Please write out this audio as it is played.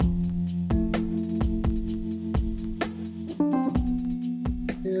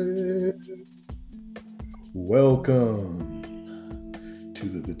Welcome to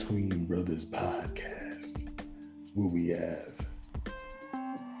the Between Brothers podcast, where we have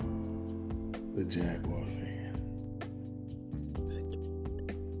the Jaguar fan,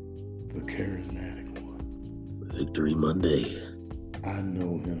 the charismatic one. Victory Monday. I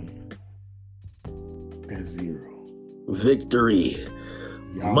know him as Zero. Victory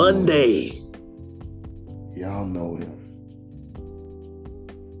Y'all Monday. Y'all know him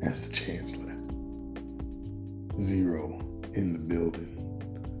as the Chancellor. Zero in the building.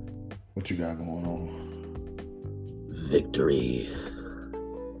 What you got going on? Victory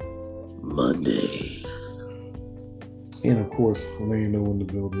Monday. And of course, Orlando in the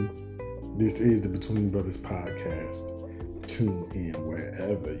building. This is the Between Brothers podcast. Tune in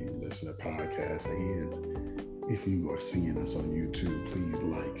wherever you listen to podcasts. And if you are seeing us on YouTube, please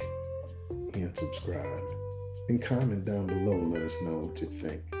like and subscribe. And comment down below. Let us know what you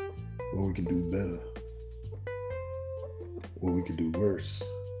think. What we can do better. What we could do worse.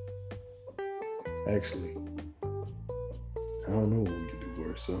 Actually, I don't know what we could do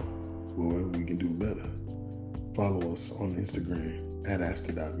worse, so what we can do better. Follow us on Instagram at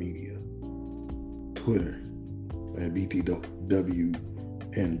Aster.media, Twitter at BTWN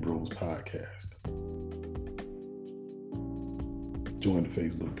Bros Podcast. Join the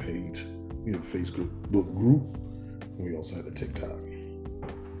Facebook page. We have a Facebook group, and we also have a TikTok,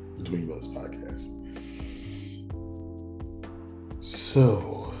 Between Brothers Podcast.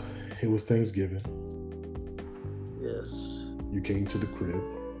 So, it was Thanksgiving. Yes. You came to the crib.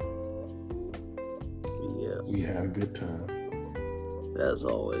 Yes. We had a good time. As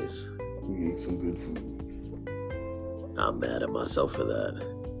always. We ate some good food. I'm mad at myself for that.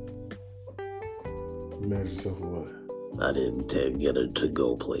 You mad at yourself for what? I didn't get a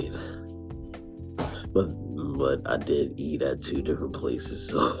to-go plate. But I did eat at two different places,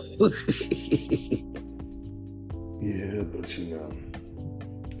 so Yeah, but you know,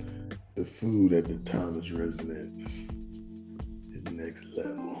 the food at the Thomas residence is next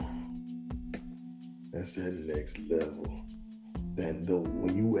level. That's that next level.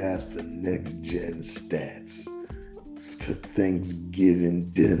 When you ask for next gen stats to Thanksgiving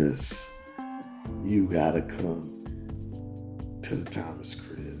dinners, you gotta come to the Thomas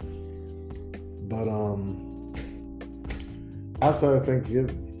crib. But outside of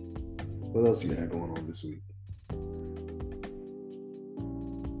Thanksgiving, what else you had going on this week?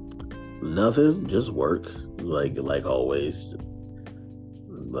 nothing, just work. Like always.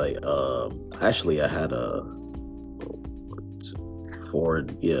 Actually I had a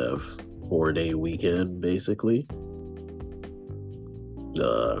 4-day weekend basically.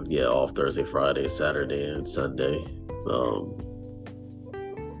 Off Thursday, Friday, Saturday, and Sunday.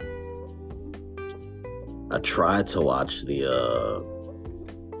 I tried to watch the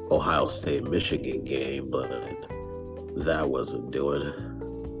Ohio State Michigan game, but that wasn't doing it.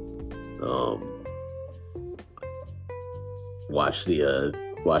 Watch the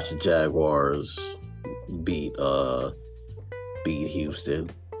Jaguars beat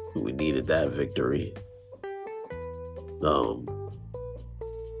Houston. We needed that victory.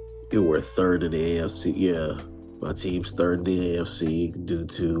 We're third in the AFC. Yeah, my team's third in the AFC due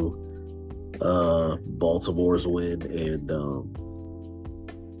to Baltimore's win and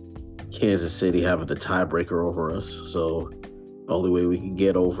Kansas City having the tiebreaker over us. So the only way we can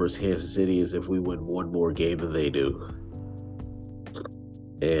get over Kansas City is if we win one more game than they do.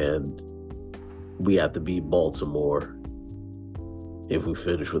 And we have to beat Baltimore. If we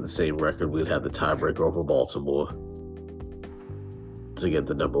finish with the same record, we'd have the tiebreaker over Baltimore to get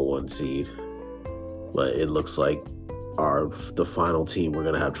the number one seed. But it looks like the final team we're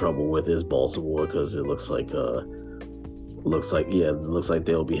gonna have trouble with is Baltimore, because it looks like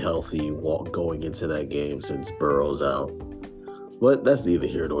they'll be healthy going into that game since Burrow's out. But that's neither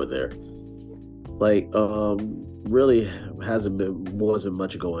here nor there. Really wasn't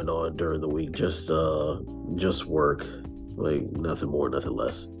much going on during the week. Just work. Nothing more, nothing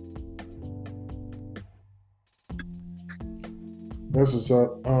less. That's what's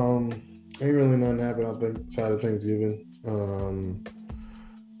up. Ain't really nothing happened, I think, outside of Thanksgiving. I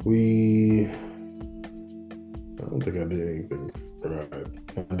don't think I did anything right.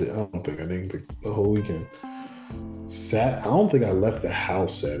 I don't think I did anything the whole weekend. I don't think I left the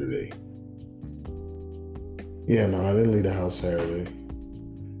house Saturday. Yeah, no, I didn't leave the house Saturday.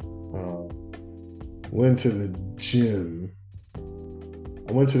 Went to the gym.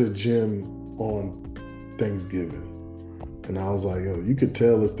 I went to the gym on Thanksgiving. And I was like, yo, you could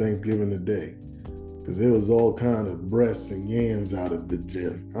tell it's Thanksgiving today. Because there was all kind of breasts and yams out of the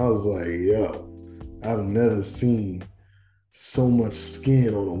gym. I was like, yo, I've never seen so much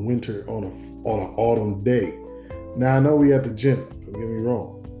skin on a winter on an autumn day. Now I know we at the gym. Don't get me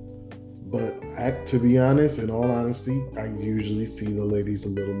wrong. But to be honest, in all honesty, I usually see the ladies a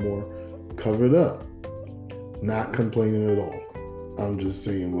little more covered up. Not complaining at all. I'm just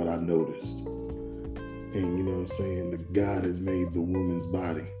saying what I noticed. And you know what I'm saying? The God has made the woman's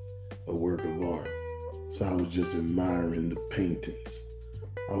body a work of art. So I was just admiring the paintings.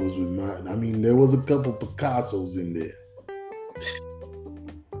 There was a couple Picassos in there.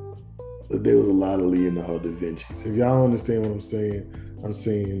 But there was a lot of Leonardo da Vinci's. If y'all understand what I'm saying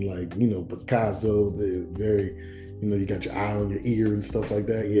like, Picasso, they're very, you got your eye on your ear and stuff like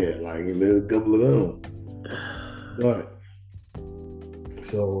that. Yeah, like there's a couple of them. But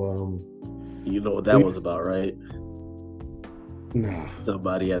so you know what that was about, right? Nah.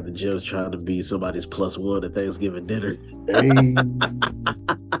 Somebody at the gym trying to be somebody's +1 at Thanksgiving dinner. Hey.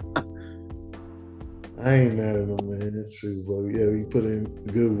 I ain't mad at them, man. That's true, but yeah, we put in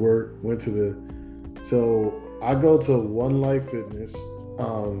good work. So I go to One Life Fitness.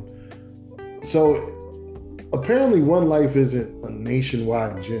 So apparently One Life isn't a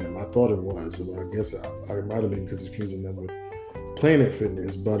nationwide gym. I thought it was, but I guess I might have been confusing them with Planet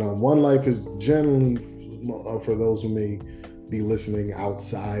Fitness. But One Life is generally, for those who may be listening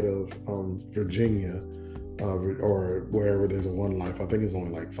outside of Virginia or wherever there's a One Life, I think it's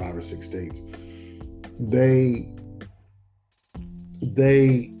only like 5 or 6 states. They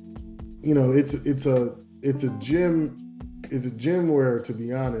it's a gym where, to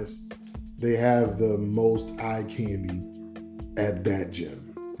be honest, they have the most eye candy at that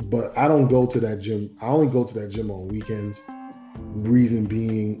gym. But I don't go to that gym. I only go to that gym on weekends. Reason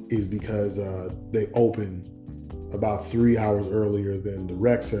being is because they open about 3 hours earlier than the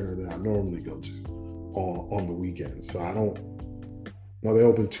rec center that I normally go to on the weekends. So I don't. Now they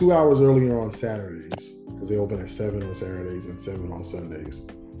open 2 hours earlier on Saturdays because they open at 7 on Saturdays and 7 on Sundays.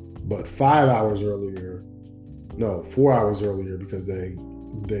 But 4 hours earlier because they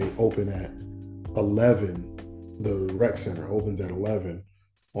open at 11. The rec center opens at 11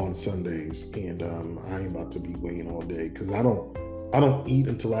 on Sundays, and I ain't about to be waiting all day because I don't eat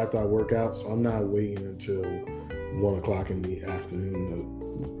until after I work out, so I'm not waiting until 1 o'clock in the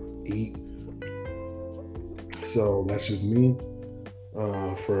afternoon to eat. So that's just me.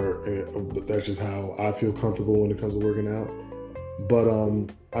 That's just how I feel comfortable when it comes to working out. But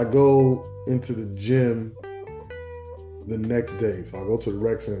I go into the gym the next day. So I go to the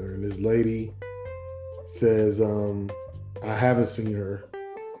rec center, and this lady says I haven't seen her,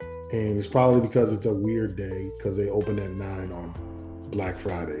 and it's probably because it's a weird day because they open at 9 on Black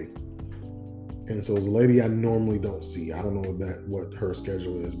Friday. And so it's a lady I normally don't see. I don't know what her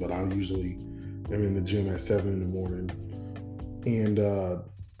schedule is, but I usually am in the gym at 7 in the morning. And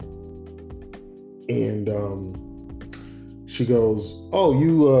she goes, "Oh,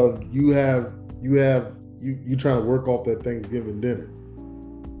 you trying to work off that Thanksgiving dinner?"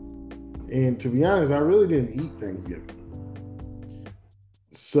 And to be honest, I really didn't eat Thanksgiving.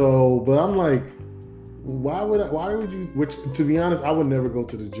 So, but I'm like, why would you? Which, to be honest, I would never go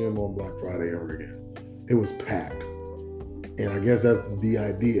to the gym on Black Friday ever again. It was packed, and I guess that's the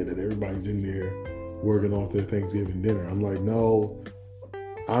idea that everybody's in there working off their Thanksgiving dinner. I'm like, no,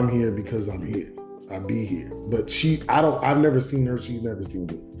 I'm here because I'm here. I be here. But I've never seen her. She's never seen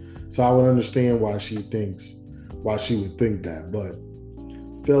me. So I would understand why she would think that, but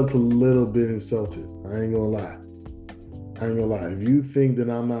felt a little bit insulted. I ain't gonna lie. If you think that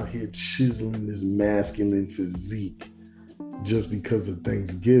I'm out here chiseling this masculine physique just because of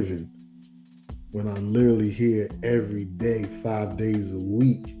Thanksgiving, when I'm literally here every day, 5 days a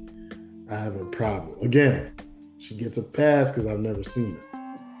week, I have a problem. Again, she gets a pass because I've never seen her.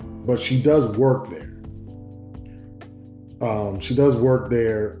 But she does work there.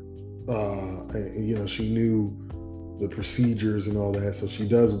 And, she knew the procedures and all that. So she's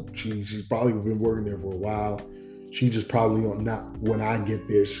probably been working there for a while. She just probably not, when I get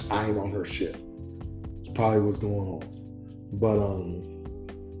there, I ain't on her shift. It's probably what's going on.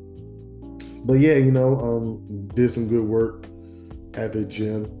 But yeah, did some good work at the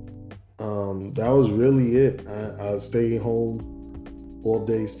gym. That was really it. I stayed home all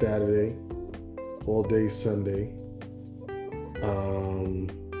day Saturday, all day Sunday.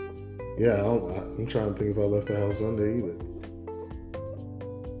 I'm trying to think if I left the house Sunday either.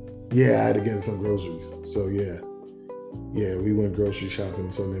 Yeah, I had to get some groceries. So yeah, we went grocery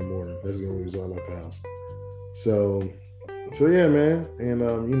shopping Sunday morning. That's the only reason I left the house. So yeah, man. And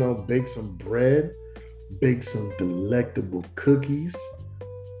bake some bread, bake some delectable cookies.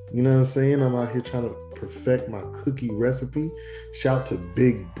 You know what I'm saying? I'm out here trying to perfect my cookie recipe. Shout to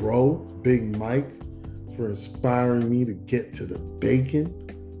Big Mike for inspiring me to get to the bacon.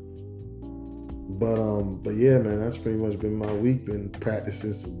 But yeah, man, that's pretty much been my week. Been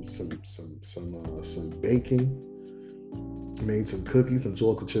practicing some baking. Made some cookies, some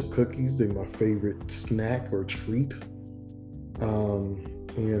chocolate chip cookies. They're my favorite snack or treat.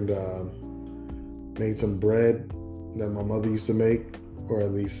 And made some bread that my mother used to make, or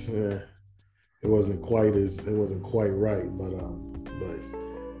at least it wasn't quite right, but I'm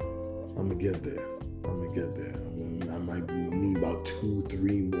gonna get there. I might need about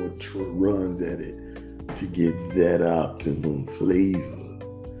 2-3 more runs at it to get that optimum flavor.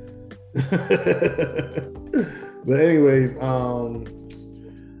 But anyways,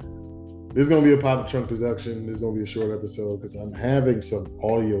 this is going to be a Pop the Trunk production. This is going to be a short episode because I'm having some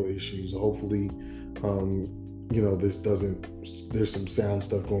audio issues. Hopefully, there's some sound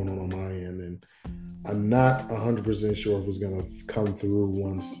stuff going on my end, and I'm not 100% sure if it's going to come through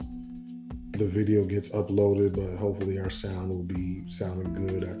once the video gets uploaded, but hopefully our sound will be sounding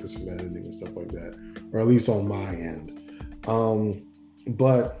good after some editing and stuff like that, or at least on my end.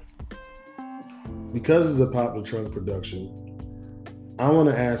 But because it's a Pop the Trunk production, I want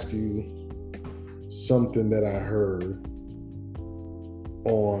to ask you something that I heard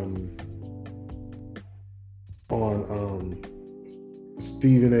on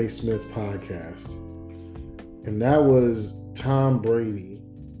Stephen A. Smith's podcast, and that was Tom Brady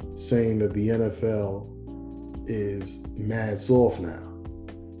saying that the NFL is mad soft now,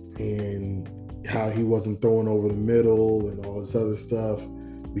 and how he wasn't throwing over the middle and all this other stuff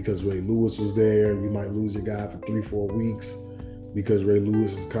because Ray Lewis was there. You might lose your guy for 3-4 weeks because Ray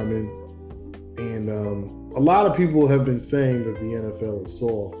Lewis is coming. And a lot of people have been saying that the NFL is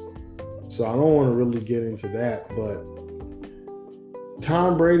soft. So I don't want to really get into that, but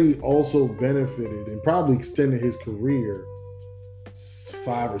Tom Brady also benefited and probably extended his career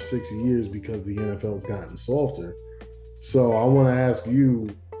 5 or 6 years because the NFL has gotten softer. So I want to ask you,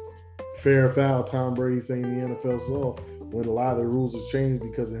 fair or foul, Tom Brady saying the NFL soft when a lot of the rules have changed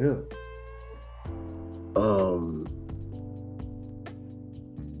because of him?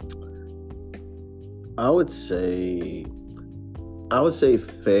 I would say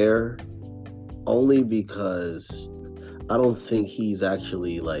fair, only because I don't think he's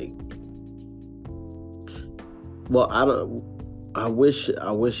actually I wish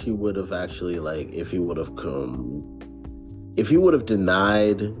he would have actually, if he would have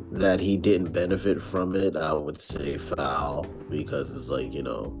denied that he didn't benefit from it, I would say foul, because it's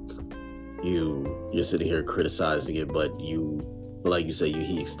you're sitting here criticizing it, but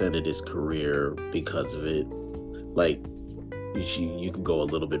he extended his career because of it. You can go a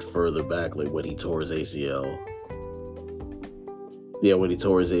little bit further back, like when he tore his ACL. Yeah, when he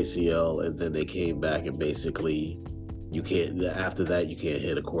tore his ACL, and then they came back and basically after that you can't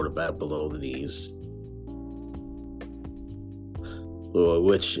hit a quarterback below the knees.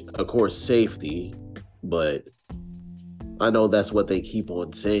 Which, of course, safety, but I know that's what they keep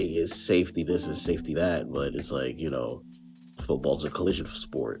on saying is safety this and safety that, but it's football's a collision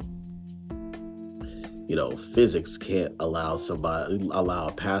sport. Physics can't allow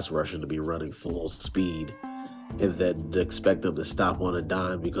a pass rusher to be running full speed and then expect them to stop on a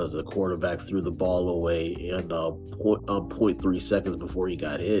dime because the quarterback threw the ball away in 0.3 seconds before he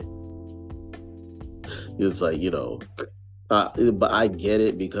got hit. It's but I get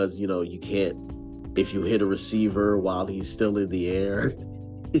it, because you can't, if you hit a receiver while he's still in the air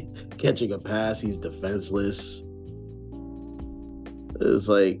catching a pass, he's defenseless. It's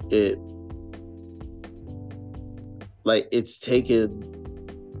it's taken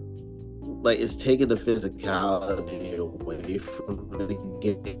the physicality away from the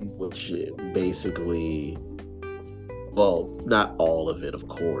game, which basically, well, not all of it, of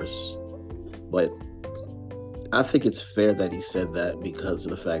course, but I think it's fair that he said that because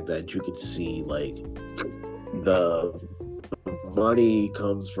of the fact that you could see the money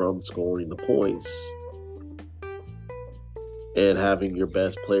comes from scoring the points and having your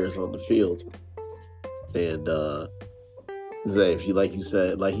best players on the field. And if you, he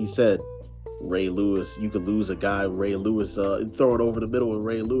said, Ray Lewis, you could lose a guy, Ray Lewis, throw it over the middle with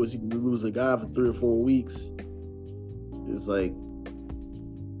Ray Lewis, you can lose a guy for 3 or 4 weeks. It's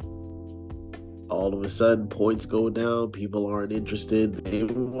all of a sudden points go down, people aren't interested.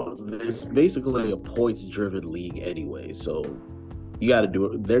 It's basically a points-driven league anyway, so they're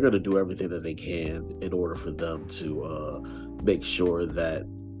going to do everything that they can in order for them to make sure that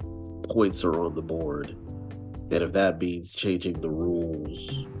points are on the board. And if that means changing the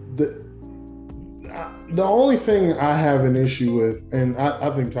rules, the only thing I have an issue with, and I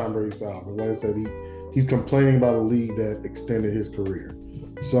think Tom Brady's foul, because like I said, he's complaining about a league that extended his career.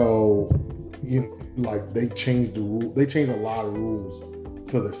 So they changed the rule. They changed a lot of rules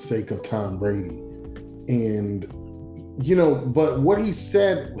for the sake of Tom Brady, and but what he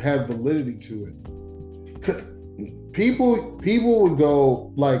said had validity to it. People would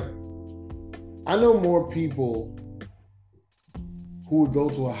go like, I know more people who would go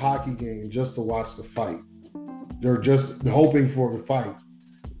to a hockey game just to watch the fight. They're just hoping for the fight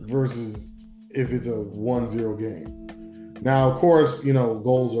versus if it's a 1-0 game. Now, of course,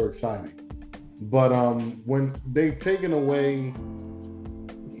 goals are exciting. But when they've taken away,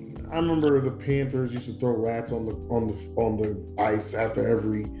 I remember the Panthers used to throw rats on the ice after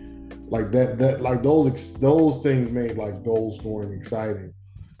every those things made like goal scoring exciting.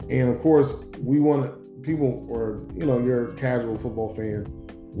 And of course, we want people, or your casual football fan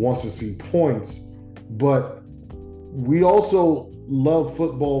wants to see points, but we also love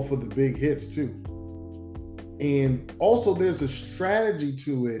football for the big hits too. And also there's a strategy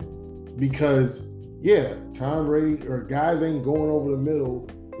to it because Tom Brady or guys ain't going over the middle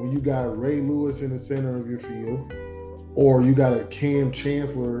when you got Ray Lewis in the center of your field, or you got a Cam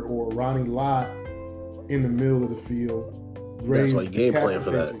Chancellor or Ronnie Lott in the middle of the field. That's why you game plan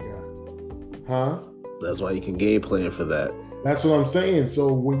for that. Huh? That's why you can game plan for that. That's what I'm saying.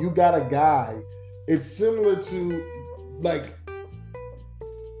 So when you got a guy, it's similar to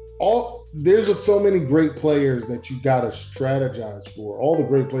there's just so many great players that you got to strategize for. All the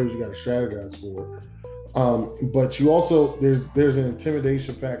great players you got to strategize for. But you also, there's an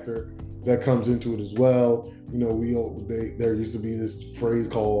intimidation factor that comes into it as well. There used to be this phrase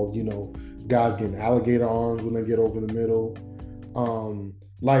called, guys getting alligator arms when they get over the middle.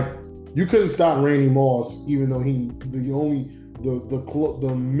 You couldn't stop Randy Moss, even though his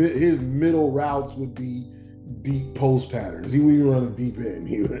middle routes would be deep post patterns. He wouldn't run a deep end.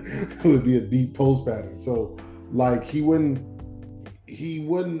 It would be a deep post pattern. So he wouldn't.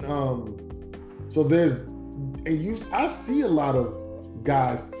 So I see a lot of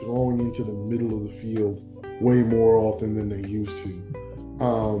guys throwing into the middle of the field way more often than they used to.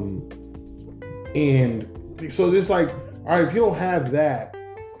 And so it's like, all right, if you don't have that,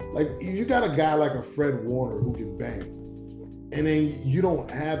 if you got a guy like a Fred Warner who can bang, and then you don't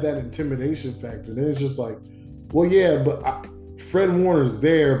have that intimidation factor, then it's just like, well, yeah, but Fred Warner's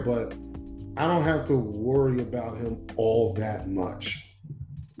there, but I don't have to worry about him all that much,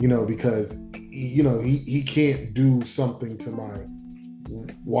 because he can't do something to my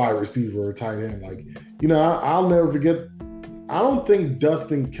wide receiver or tight end. I'll never forget. I don't think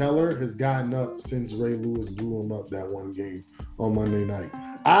Dustin Keller has gotten up since Ray Lewis blew him up that one game on Monday night.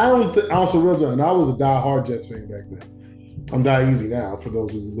 I was a diehard Jets fan back then. I'm die easy now for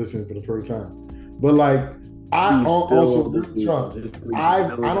those who listen for the first time. But I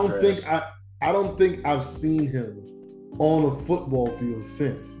don't think I've seen him on a football field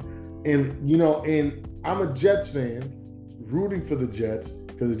since. And and I'm a Jets fan, rooting for the Jets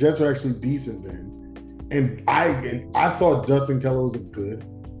because the Jets are actually decent then. And I thought Dustin Keller was a good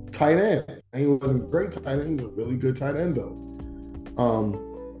tight end. And he wasn't a great tight end. He was a really good tight end though.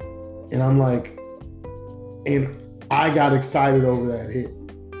 And I'm like, and I got excited over that hit.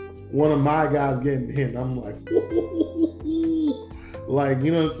 One of my guys getting hit, and I'm like, you know what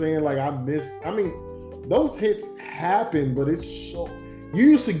I'm saying? Those hits happen, but it's so,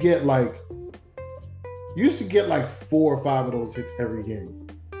 you used to get 4 or 5 of those hits every game.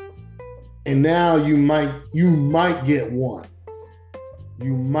 And now you might get one.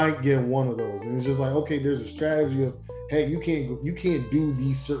 You might get one of those. And it's just like, okay, there's a strategy of, hey, you can't do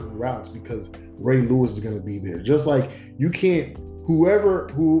these certain routes because Ray Lewis is going to be there. Just like you can't, whoever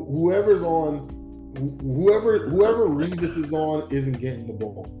Revis is on isn't getting the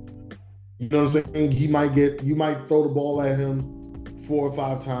ball. You know what I'm saying? You might throw the ball at him 4 or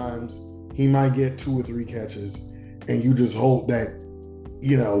 5 times. He might get 2 or 3 catches, and you just hope that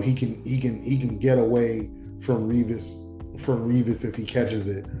he can get away from Revis if he catches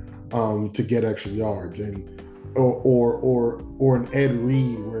it to get extra yards, and or an Ed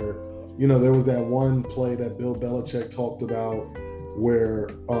Reed where there was that one play that Bill Belichick talked about where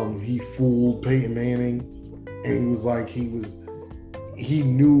he fooled Peyton Manning, and he was like he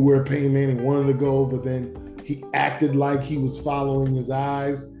knew where Peyton Manning wanted to go, but then he acted like he was following his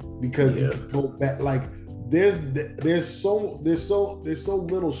eyes because he could go back. There's so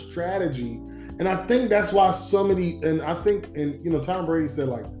little strategy, and I think that's why Tom Brady said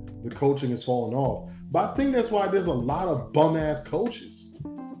the coaching is falling off, but I think that's why there's a lot of bum ass coaches.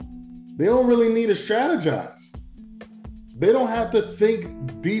 They don't really need to strategize. They don't have to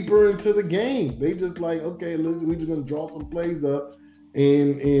think deeper into the game. They just okay, we're just gonna draw some plays up,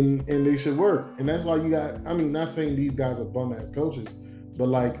 and they should work. And that's why you got. Not saying these guys are bum ass coaches, but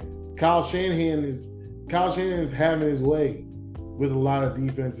Kyle Shanahan is having his way with a lot of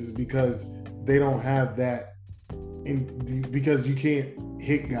defenses because they don't have that, because you can't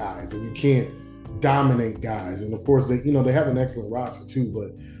hit guys and you can't dominate guys. And of course, they have an excellent roster too.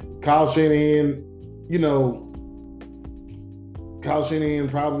 But Kyle Shanahan,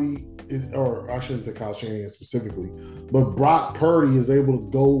 probably is, or I shouldn't say Kyle Shanahan specifically, but Brock Purdy is able to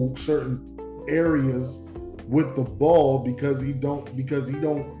go certain areas with the ball because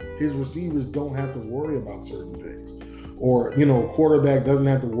his receivers don't have to worry about certain things, or quarterback doesn't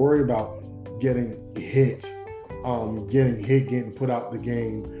have to worry about getting hit, getting put out the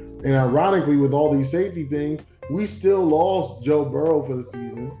game. And ironically, with all these safety things, we still lost Joe Burrow for the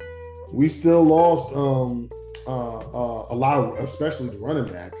season. We still lost a lot of, especially the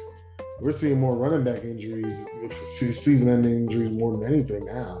running backs. We're seeing more running back injuries, season-ending injuries more than anything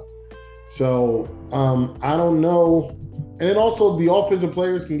now. So I don't know. And then also the offensive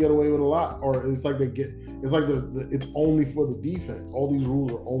players can get away with a lot, or it's like it's only for the defense. All these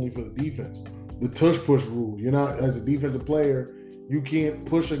rules are only for the defense. The tush push rule. You're not, as a defensive player, you can't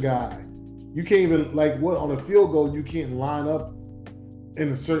push a guy. You can't even, on a field goal, you can't line up in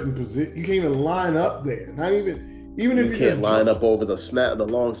a certain position. You can't even line up there. Not even if you can't line up over the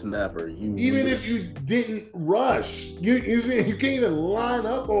long snapper. If you didn't rush, you can't even line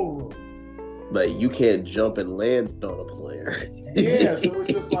up over him. Like, you can't jump and land on a player. Yeah, so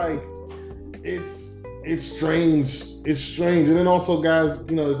it's just like it's strange. It's strange. And then also guys,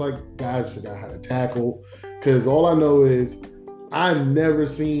 it's like guys forgot how to tackle. Because all I know is I've never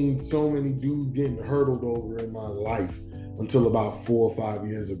seen so many dudes getting hurdled over in my life until about 4 or 5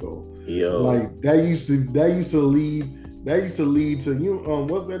 years ago. Yo. Like that used to lead to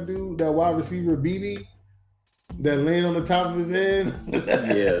what's that dude, that wide receiver BB? That land on the top of his head.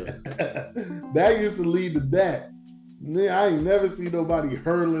 Yeah. That used to lead to that. I ain't never seen nobody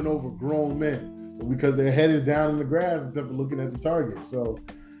hurtling over grown men because their head is down in the grass except for looking at the target. So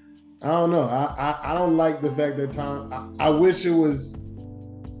I don't know. I don't like the fact that Tom. I wish it was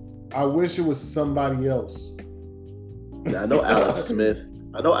somebody else. Yeah, I know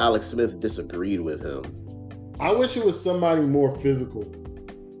Alex Smith disagreed with him. I wish it was somebody more physical,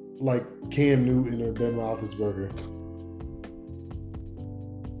 like Cam Newton or Ben Roethlisberger.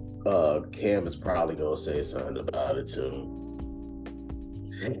 Cam is probably gonna say something about it too.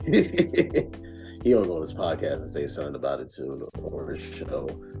 He don't go on his podcast and say something about it too, or his show.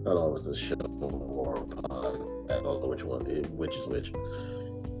 I don't know if it's a show or a pod. I don't know which is which.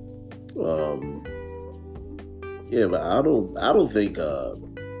 Yeah, but I don't think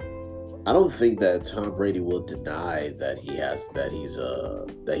that Tom Brady will deny that he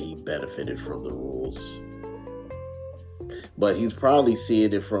benefited from the rules. But he's probably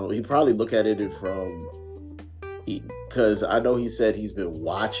he probably look at it because I know he said he's been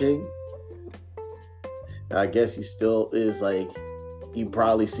watching. I guess he still is he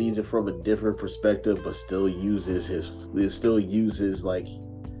probably sees it from a different perspective, but still uses like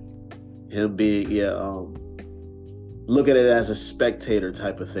him being look at it as a spectator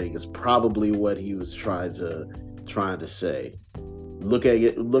type of thing is probably what he was trying to say. Look at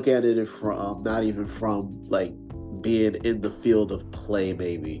it from not even from like being in the field of play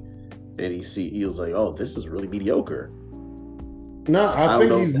maybe, and he was like, oh, this is really mediocre. No, I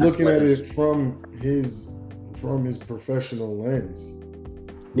think he's looking at it from his professional lens.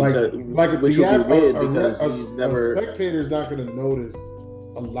 A spectator is not going to notice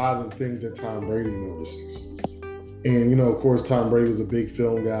a lot of the things that Tom Brady notices. And, of course, Tom Brady was a big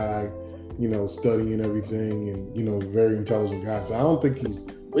film guy, studying everything and, very intelligent guy. So I don't think he's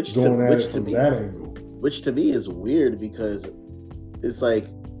going at it from that angle. Which to me is weird because it's like,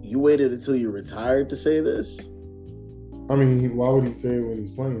 you waited until you retired to say this? I mean, why would he say it when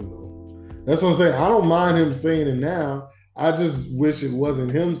he's playing, though? That's what I'm saying. I don't mind him saying it now. I just wish it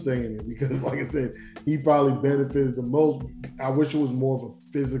wasn't him saying it because, like I said, he probably benefited the most. I wish it was more of a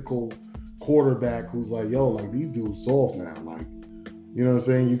physical quarterback who's like, yo, like these dudes soft now. Like, you know what I'm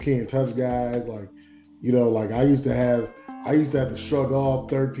saying? You can't touch guys. Like, like I used to have to shrug off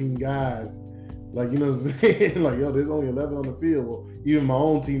 13 guys. Like, you know what I'm saying? Like, yo, there's only 11 on the field. Well, even my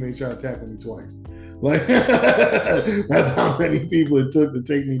own teammates try to tackle me twice. Like, that's how many people it took to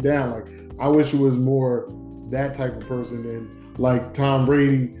take me down. Like, I wish it was more that type of person than like Tom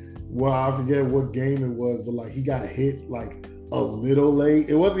Brady. Well, I forget what game it was, but like he got hit like a little late.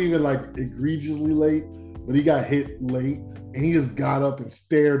 It wasn't even like egregiously late, but he got hit late and he just got up and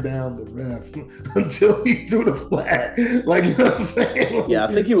stared down the ref until he threw the flag. Like, you know what I'm saying? Yeah,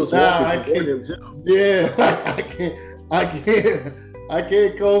 I think he was walking toward him too. Yeah, like, I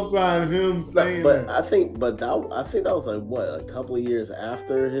can't co-sign him saying But that. I think that was like what, a couple of years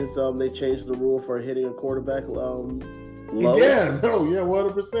after his they changed the rule for hitting a quarterback low. Yeah, no, yeah,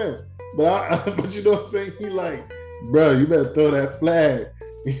 100%. But but you know what I'm saying? He like, bro, you better throw that flag.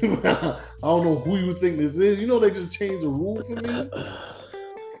 I don't know who you think this is. You know they just changed the rule for me.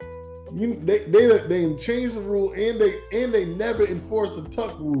 They changed the rule and they never enforced the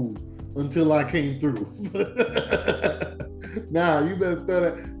tuck rule until I came through. Nah, you better throw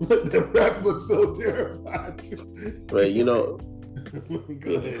that. Look, the ref looks so terrified too. But you know, Go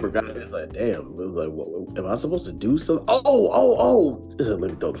he ahead. forgot. It's like, damn. It was like, what, am I supposed to do something? Oh! Let me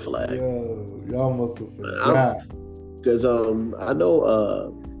throw the flag. Yo, y'all must have forgot. Because I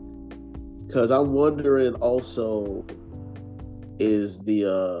know because I'm wondering also is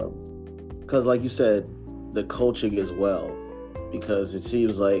the because like you said, the coaching as well. Because it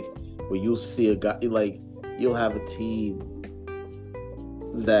seems like when you see a guy like you'll have a team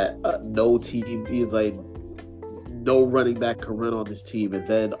that no team is like no running back can run on this team, and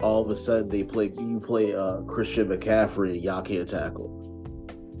then all of a sudden you play Christian McCaffrey and y'all can't tackle.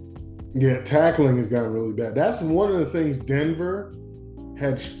 Yeah, tackling has gotten really bad. That's one of the things Denver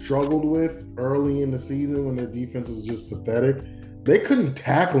had struggled with early in the season when their defense was just pathetic. They couldn't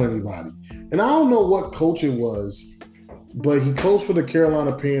tackle anybody. And I don't know what coach it was, but he coached for the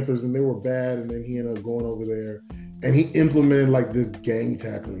Carolina Panthers and they were bad. And then he ended up going over there and he implemented like this gang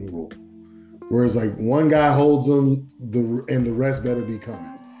tackling rule. Whereas like one guy holds them and the rest better be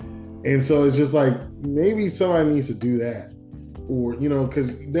coming. And so it's just like maybe somebody needs to do that. Or, you know,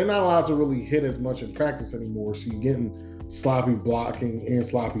 because they're not allowed to really hit as much in practice anymore. So you're getting sloppy blocking and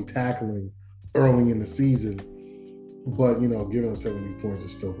sloppy tackling early in the season. But, you know, giving them 70 points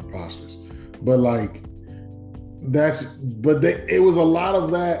is still preposterous. But like it was a lot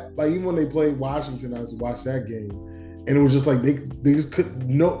of that. Like even when they played Washington, I used to watch that game. And it was just like they just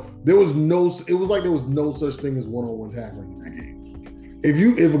couldn't it was like there was no such thing as one-on-one tackling in that game.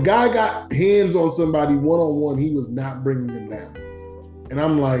 If a guy got hands on somebody one-on-one, he was not bringing him down. And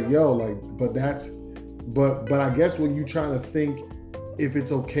I'm like, yo, like, but I guess when you're trying to think if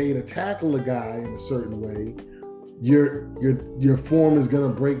it's okay to tackle a guy in a certain way, your form is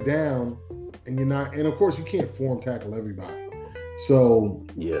gonna break down, and you're not. And of course, you can't form tackle everybody. So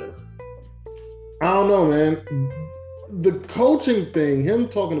yeah, I don't know, man. The coaching thing, him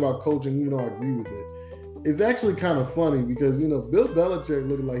talking about coaching, even though I agree with it, is actually kind of funny because, you know, Bill Belichick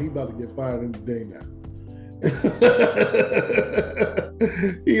looking like he about to get fired any day now.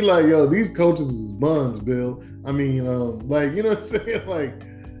 He like, yo, these coaches is buns, Bill. I mean, like, you know what I'm saying? Like,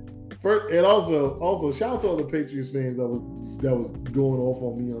 first, and also shout out to all the Patriots fans that was going off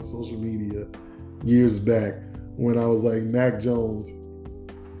on me on social media years back when I was like Mac Jones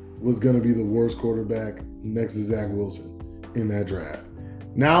was gonna be the worst quarterback next to Zach Wilson in that draft.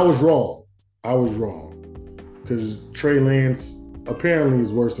 Now I was wrong. Because Trey Lance apparently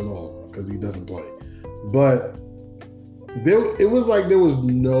is worse than all because he doesn't play. But it was like there was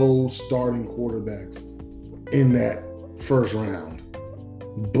no starting quarterbacks in that first round,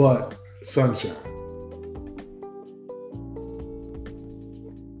 but Sunshine.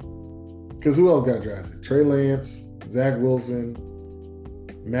 Because who else got drafted? Trey Lance, Zach Wilson,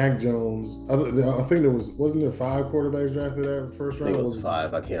 Mac Jones. I think wasn't there 5 quarterbacks drafted that first round? I think it was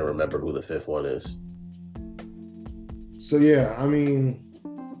 5. I can't remember who the 5th one is. So yeah, I mean,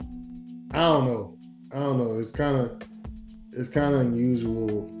 I don't know. It's kind of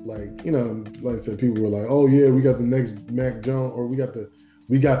unusual. Like, you know, like I said, people were like, "Oh yeah, we got the next Mac Jones," or we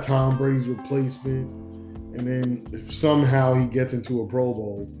got Tom Brady's replacement, and then somehow he gets into a Pro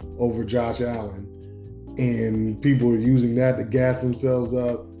Bowl over Josh Allen, and people are using that to gas themselves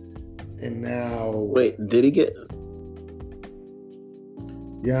up. And now, wait, did he get?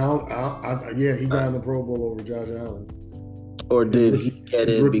 Yeah, he got in the Pro Bowl over Josh Allen. Or did he get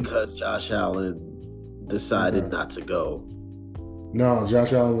in because Josh Allen decided not to go? No,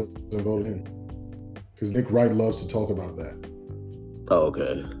 Josh Allen wasn't voted in because Nick Wright loves to talk about that. Oh,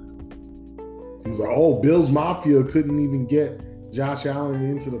 okay. He was like, "Oh, Bills Mafia couldn't even get Josh Allen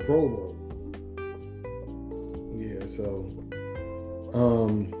into the Pro Bowl." Yeah, so,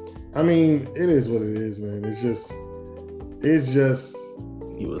 I mean, it is what it is, man. It's just.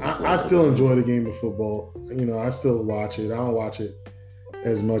 I still enjoy the game of football. You know, I still watch it. I don't watch it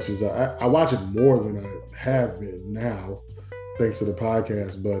as much as I watch it more than I have been now, thanks to the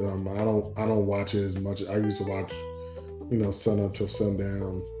podcast. But I don't watch it as much. I used to watch, you know, sun up till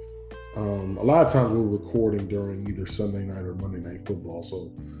sundown. A lot of times we're recording during either Sunday night or Monday night football,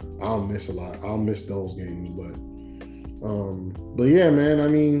 so I'll miss a lot. I'll miss those games, but yeah, man. I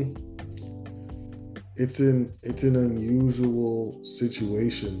mean, it's an unusual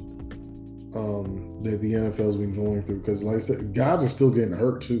situation that the NFL's been going through because, like I said, guys are still getting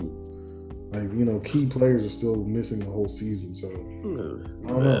hurt too. Like key players are still missing the whole season. So I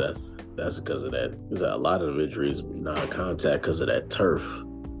don't know. That's because of that. There's a lot of injuries non-contact because of that turf.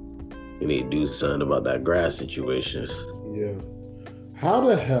 You need to do something about that grass situation. Yeah. How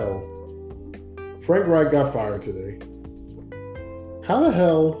the hell Frank Reich got fired today? How the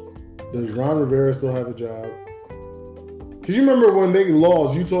hell does Ron Rivera still have a job? Because you remember when they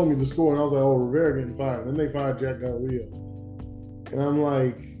lost, you told me the score, and I was like, "Oh, Rivera getting fired." Then they fired Jack Del Rio, and I'm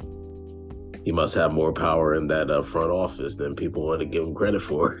like, he must have more power in that front office than people want to give him credit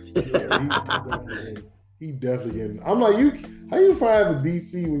for. he definitely getting. I'm like, how you fired the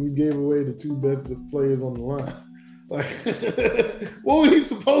DC when you gave away the two best players on the line? Like, what were you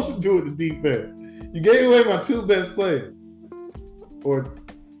supposed to do with the defense? You gave away my two best players, or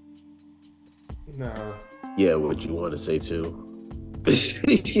nah. Yeah, what you want to say too?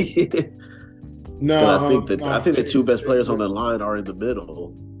 No, I think the two best players on the line are in the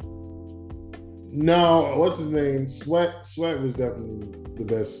middle. No, what's his name? Sweat was definitely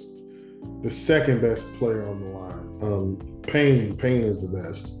the second best player on the line. Payne is the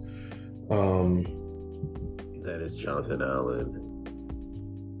best. That is Jonathan Allen.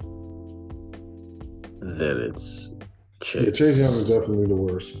 Then it's Chase. Yeah, Chase Young was definitely the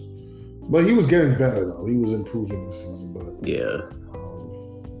worst. But he was getting better though. He was improving this season. But yeah,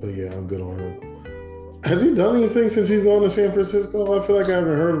 I'm good on him. Has he done anything since he's gone to San Francisco? I feel like I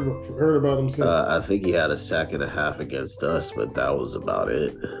haven't heard about him since. I think he had a sack and a half against us, but that was about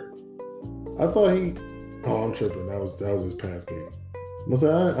it. I thought he. Oh, I'm tripping. That was his pass game.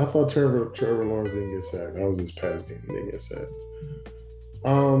 I thought Trevor Lawrence didn't get sacked. That was his pass game. He didn't get sacked.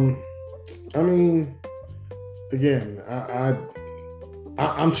 I mean, again,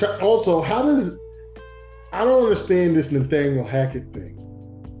 I'm trying. Also, I don't understand this Nathaniel Hackett thing.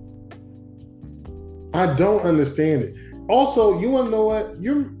 I don't understand it. Also, you want to know what?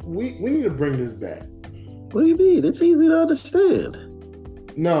 We need to bring this back. What do you mean? It's easy to understand.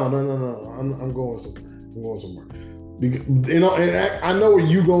 No. I'm going somewhere. And I know where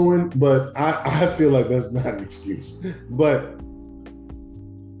you're going, but I feel like that's not an excuse. But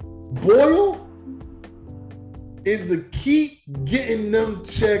Boyle is to keep getting them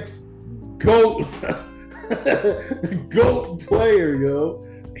checks. GOAT player, yo.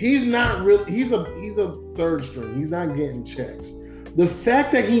 He's not really. He's a third string. He's not getting checks. The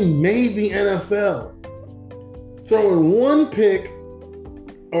fact that he made the NFL, throwing one pick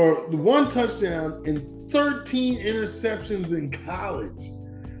or one touchdown and 13 interceptions in college.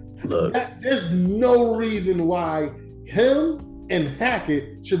 Look, there's no reason why him and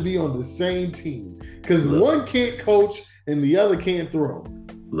Hackett should be on the same team because one can't coach and the other can't throw.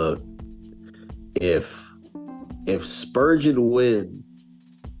 Look, if Spurgeon Wynn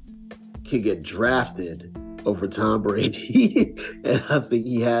could get drafted over Tom Brady, and I think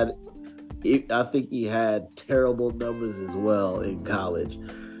he had terrible numbers as well in college.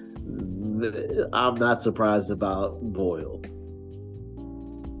 I'm not surprised about Boyle.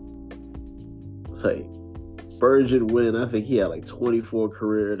 Say, Spurgeon Wynn, I think he had like 24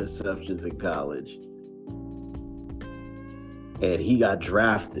 career interceptions in college, and he got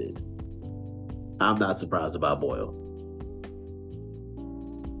drafted. I'm not surprised about Boyle.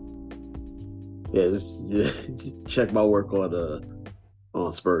 Yeah, check my work on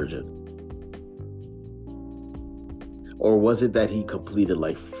Spurgeon. Or was it that he completed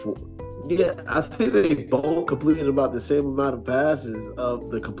like 4? Yeah, I think they both completed about the same amount of passes.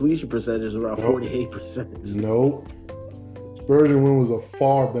 Of the completion percentage around 48%. Nope. Spurgeon Wynn was a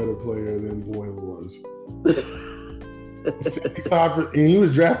far better player than Boyle was. 55%, and he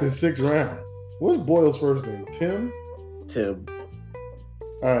was drafted 6th round. What's Boyle's first name? Tim.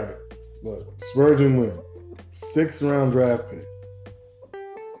 All right. Look, Spurgeon Wynn, 6th round draft pick,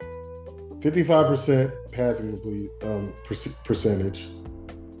 55% passing complete percentage,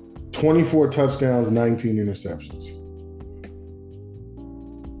 24 touchdowns, 19 interceptions.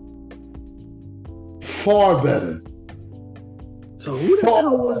 Far better. So who the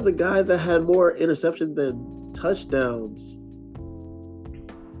hell was the guy that had more interceptions than touchdowns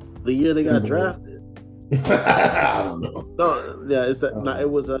the year they got drafted? I don't know. No, yeah, it's that. It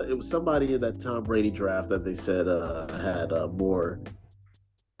was somebody in that Tom Brady draft that they said had more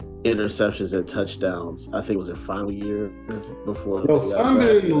interceptions and touchdowns. I think it was their final year before. Yo, some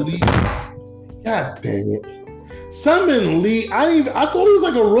been in the league. God dang it! Some in the league. I thought he was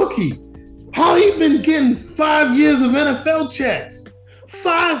like a rookie. How he been getting 5 years of NFL checks?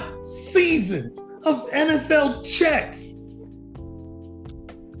 5 seasons of NFL checks.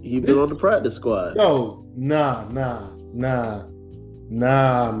 He been on the practice squad. Nah,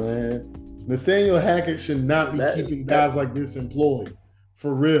 man. Nathaniel Hackett should not be keeping guys like this employed.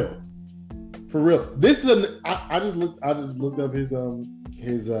 For real. This is I just looked up his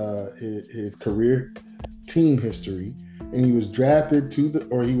career team history, and he was drafted he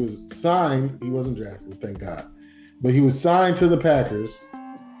was signed. He wasn't drafted, thank God, but he was signed to the Packers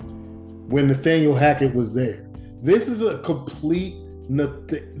when Nathaniel Hackett was there. This is a complete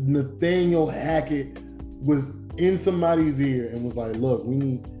Nathaniel Hackett was in somebody's ear and was like, look, we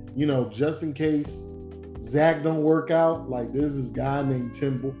need, just in case Zach don't work out, like there's this guy named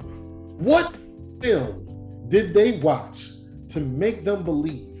Tim. What film did they watch to make them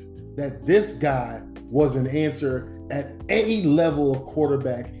believe that this guy was an answer at any level of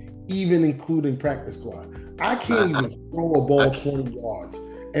quarterback, even including practice squad? I can't even throw a ball 20 yards,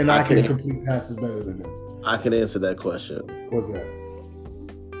 and I can complete passes better than him. I can answer that question. What's that?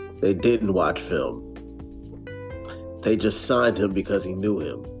 They didn't watch film. They just signed him because he knew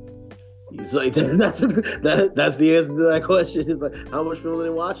him. He's like, that's the answer to that question. It's like, how much film did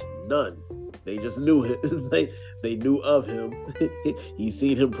they watch? None. They just knew him. It's like they knew of him. He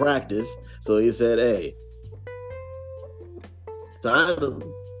seen him practice, so he said, "Hey, sign him."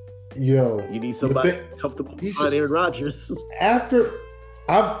 Yo, you need somebody comfortable behind Aaron Rodgers. After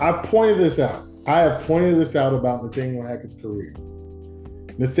I pointed this out, I have pointed this out about Nathaniel Hackett's career.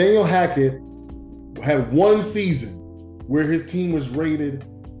 Nathaniel Hackett had one season where his team was rated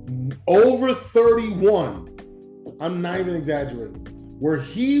over 31. I'm not even exaggerating. Where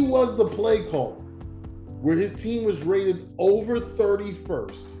he was the play caller, where his team was rated over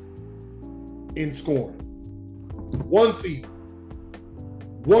 31st in scoring. One season.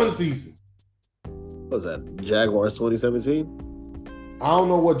 What was that? Jaguars 2017? I don't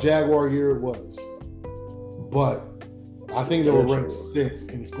know what Jaguar year it was, but I think they were ranked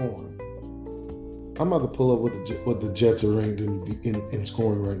 6th in scoring. I'm about to pull up what the Jets are ranked in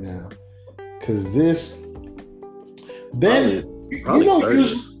scoring right now, because this. Then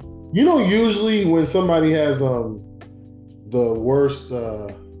usually when somebody has the worst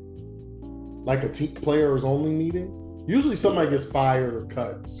like a team players only meeting, usually somebody gets fired or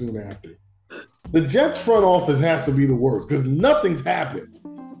cut soon after. The Jets front office has to be the worst because nothing's happened.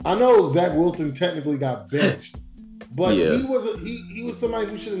 I know Zach Wilson technically got benched, but he was somebody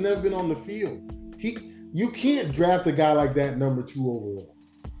who should have never been on the field. You can't draft a guy like that number 2 overall.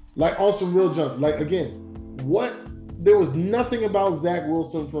 Like on some real jump. Like again, there was nothing about Zach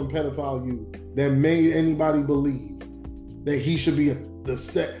Wilson from Pedophile U that made anybody believe that he should be the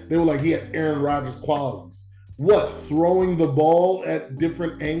set. They were like he had Aaron Rodgers qualities. What, throwing the ball at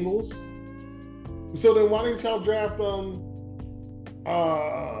different angles? So then why didn't y'all draft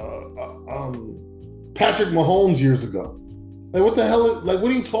Patrick Mahomes years ago? Like what the hell? Like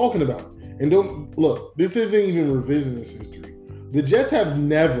what are you talking about? And don't look. This isn't even revisionist history. The Jets have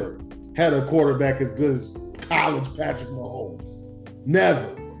never had a quarterback as good as college Patrick Mahomes.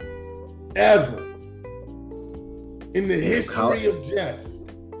 Never. Ever. In the history of Jets.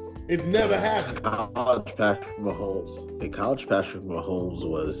 It's never happened. College Patrick Mahomes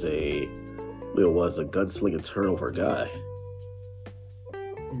was a gunslinger turnover guy.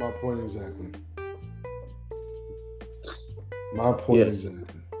 My point exactly.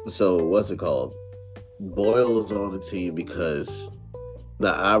 So what's it called? Boyle is on the team because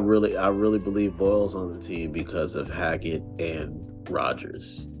I really believe Boyle's on the team because of Hackett and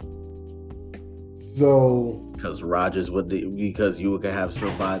Rodgers. So because you could have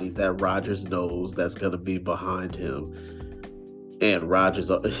somebody that Rodgers knows that's gonna be behind him, and Rodgers.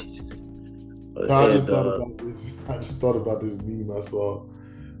 I just thought about this meme I saw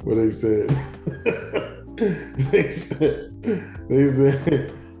where they said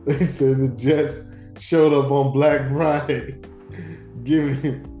the Jets showed up on Black Friday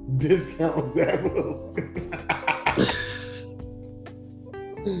giving discounts at Wilson.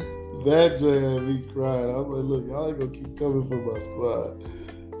 That joint had me crying. I was like, look, y'all ain't gonna keep coming for my squad.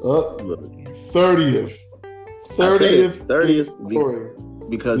 30th.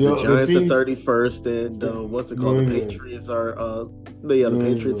 Because the Giants are 31st and what's it called? The Patriots are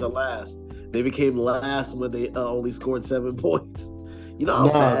Patriots are last. They became last when they only scored 7 points. They're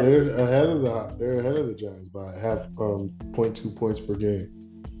ahead of the Giants by 0.2 points per game.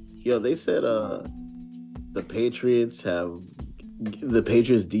 They said the Patriots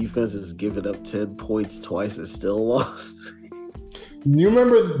defense has given up 10 points twice and still lost. You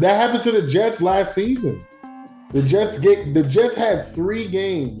remember that happened to the Jets last season. The Jets had 3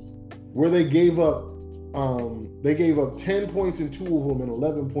 games where they gave up 10 points in 2 of them and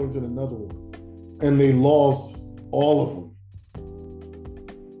 11 points in another one, and they lost all of them.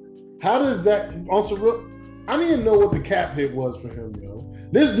 How does that also real? I need to know what the cap hit was for him, yo.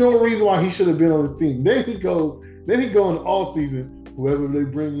 There's no reason why he should have been on the team. Then he go in all season. Whoever they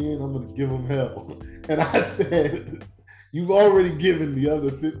bring in, I'm gonna give them hell. And I said, you've already given the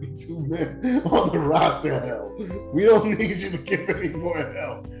other 52 men on the roster hell. We don't need you to give any more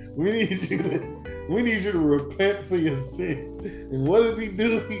hell. We need you to repent for your sins. And what does he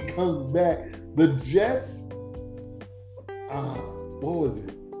do? He comes back. The Jets, what was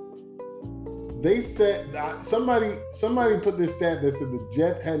it? They said somebody put this stat that said the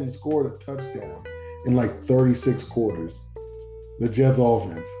Jets hadn't scored a touchdown in like 36 quarters. The Jets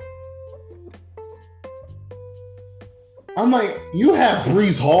offense. I'm like, you have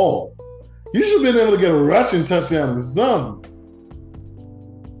Breece Hall. You should have been able to get a rushing touchdown or something.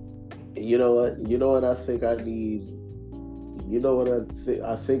 You know what I think I need. You know what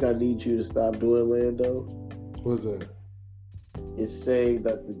I think I need you to stop doing, Lando. What's that? It's saying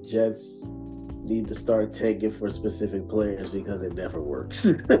that the Jets need to start taking for specific players because it never works.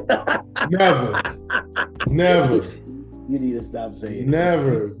 Never. You need to stop saying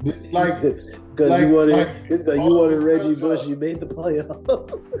never. Like because you wanted Reggie Bush. You made the playoffs.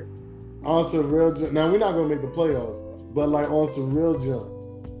 On some real jump. Now we're not gonna make the playoffs, but like on some real jump.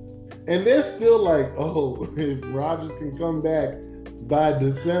 And they're still like, oh, if Rodgers can come back by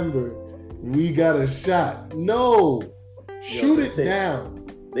December, we got a shot. No, shoot it down.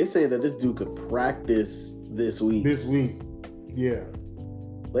 They say that this dude could practice this week. This week, yeah.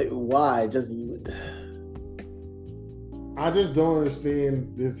 Like, why? I just don't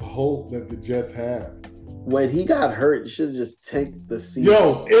understand this hope that the Jets have. When he got hurt, you should have just tanked the season.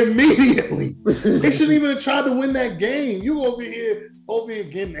 Yo, immediately. They shouldn't even have tried to win that game. You over here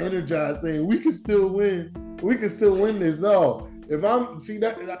getting energized, saying we can still win. We can still win this. No, if I'm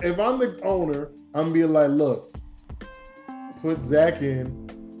the owner, I'm being like, look, put Zach in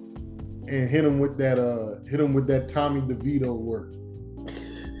and hit him with that Tommy DeVito work.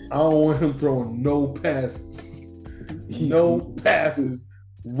 I don't want him throwing no passes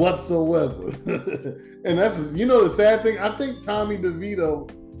whatsoever. And that's, the sad thing. I think Tommy DeVito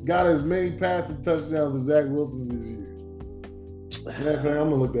got as many passing touchdowns as Zach Wilson this year. Matter of fact, I'm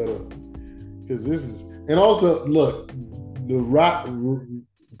gonna look that up because this is, and also look, the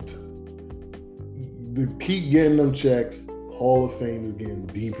keep getting them checks. Hall of Fame is getting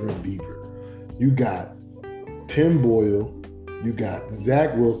deeper and deeper. You got Tim Boyle. You got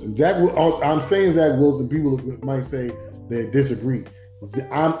Zach Wilson. I'm saying Zach Wilson. People might say they disagree.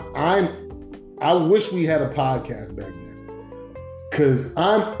 I wish we had a podcast back then because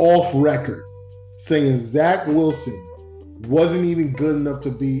I'm off record saying Zach Wilson wasn't even good enough to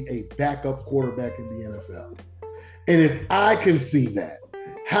be a backup quarterback in the NFL. And if I can see that,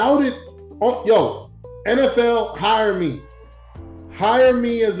 NFL, hire me. Hire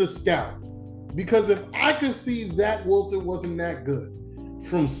me as a scout. Because if I could see Zach Wilson wasn't that good,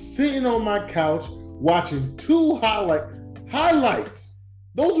 from sitting on my couch watching two highlights,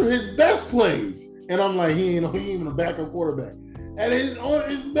 those are his best plays. And I'm like, he ain't even a backup quarterback. And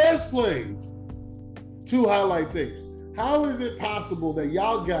his best plays, two highlight tapes. How is it possible that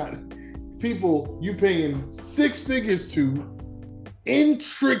y'all got people you paying six figures to,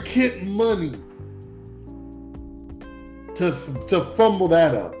 intricate money, to fumble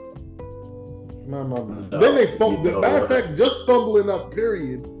that up? No. Then they fumbled. Matter of fact, just fumbling up,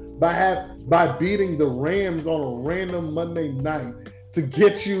 period, by beating the Rams on a random Monday night to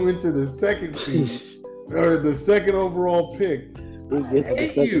get you into the second seed or the second overall pick.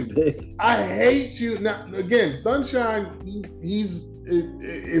 I hate you. Now again, Sunshine,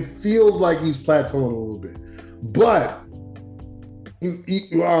 it feels like he's plateauing a little bit, but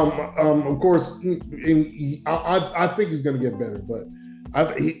of course, I think he's going to get better, but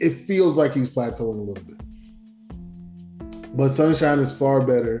it feels like he's plateauing a little bit. But Sunshine is far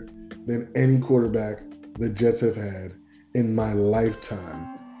better than any quarterback the Jets have had in my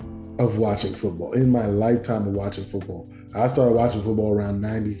lifetime of watching football. I started watching football around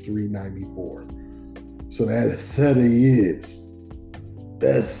 93, 94. So that's 30 years.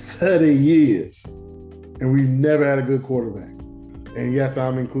 That's 30 years. And we've never had a good quarterback. And yes,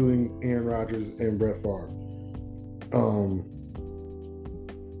 I'm including Aaron Rodgers and Brett Favre.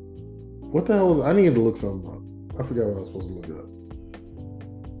 What the hell was I needed to look something up. I forgot what I was supposed to look up.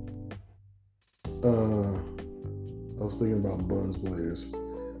 I was thinking about Buns players.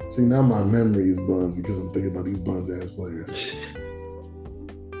 See, now my memory is Buns because I'm thinking about these Buns-ass players.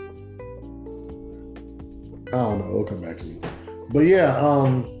 I don't know. It'll come back to me. But yeah,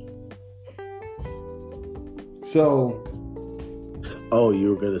 so... Oh,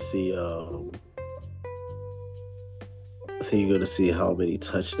 you were going to see... So you're gonna see how many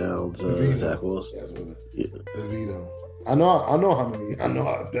touchdowns Zach Wilson. That's what Yeah. DeVito. I know how many. I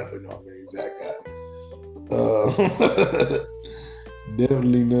definitely know how many Zach got.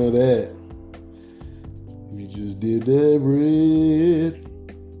 Definitely know that. You just did that, bread.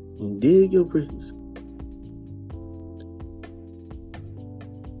 Dig your bridges.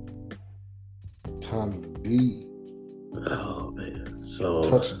 Tommy D. Oh man. So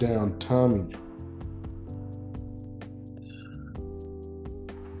touchdown Tommy.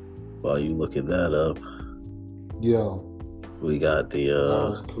 While you looking that up, yeah, we got the that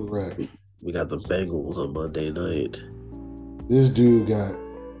was correct. We got the Bengals on Monday night. This dude got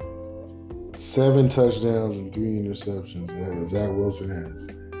 7 touchdowns and 3 interceptions, and Zach Wilson has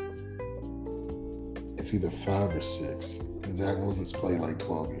it's either 5 or 6. And Zach Wilson's played like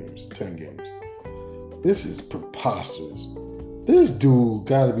 12 games, 10 games. This is preposterous. This dude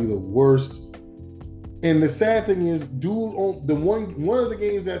got to be the worst. And the sad thing is, dude, on the one of the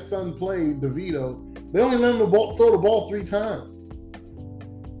games that son played, DeVito, they only let him throw the ball 3 times.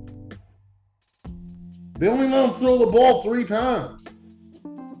 They only let him throw the ball 3 times.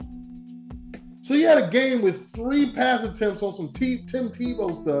 So he had a game with 3 pass attempts on some Tim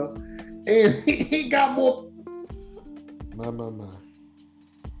Tebow stuff, and he got more. My.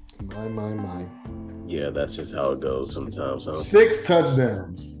 Yeah, that's just how it goes sometimes, huh? 6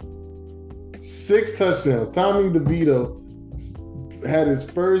 touchdowns. 6 touchdowns. Tommy DeVito had his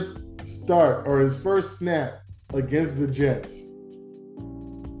first start or his first snap against the Jets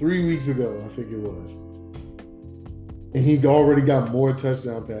 3 weeks ago, I think it was. And he already got more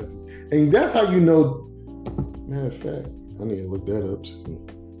touchdown passes. And that's how you know, matter of fact, I need to look that up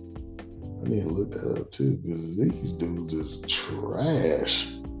too. Because these dudes is trash.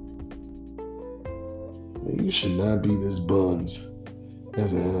 You should not be this buns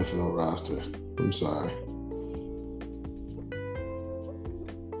as an NFL roster. I'm sorry.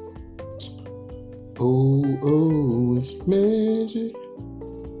 Oh, it's magic.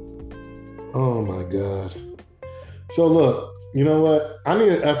 Oh my God. So look, you know what? I need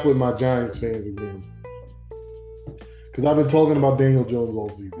to F with my Giants fans again. Because I've been talking about Daniel Jones all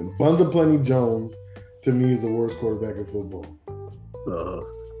season. Buns of Plenty Jones, to me, is the worst quarterback in football.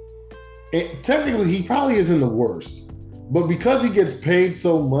 And technically, he probably isn't the worst. But because he gets paid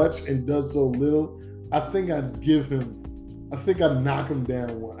so much and does so little, I think I'd knock him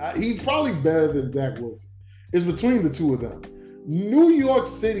down one. He's probably better than Zach Wilson. It's between the two of them. New York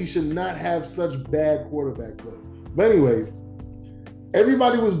City should not have such bad quarterback play. But anyways,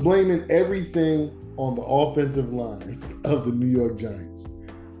 everybody was blaming everything on the offensive line of the New York Giants.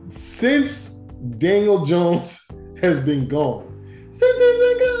 Since Daniel Jones has been gone,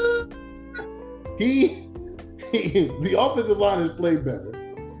 the offensive line has played better,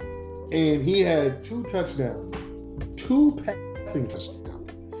 and he had 2 touchdowns, 2 passing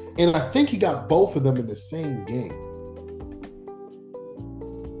touchdowns, and I think he got both of them in the same game.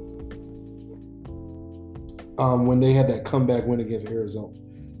 When they had that comeback win against Arizona,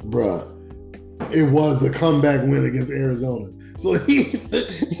 bruh, it was the comeback win against Arizona. So he.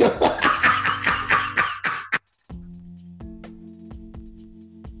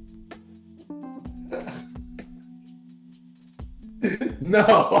 No.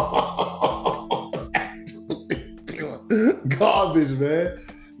 Garbage, man.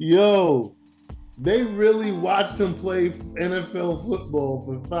 Yo, they really watched him play NFL football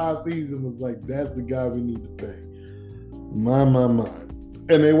for 5 seasons. Was like, that's the guy we need to pay. My.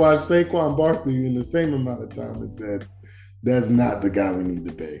 And they watched Saquon Barkley in the same amount of time and said, that's not the guy we need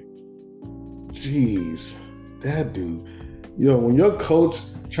to pay. Jeez, that dude. Yo, when your coach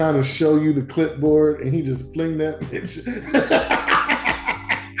trying to show you the clipboard and he just fling that bitch.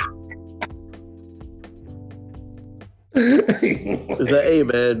 It's like, hey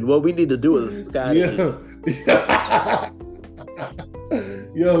man, what we need to do is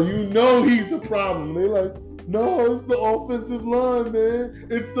Yo, you know he's the problem. They're like, no, it's the offensive line, man.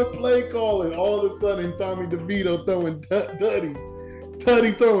 It's the play calling. All of a sudden, Tommy DeVito throwing tutties.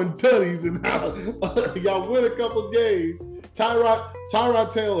 Tutty throwing tutties, and y'all win a couple games. Tyrod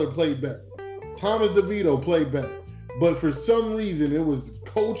Taylor played better. Thomas DeVito played better. But for some reason, it was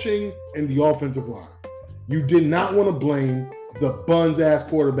coaching and the offensive line. You did not want to blame the buns-ass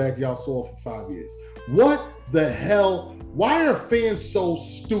quarterback y'all saw for 5 years. What the hell? Why are fans so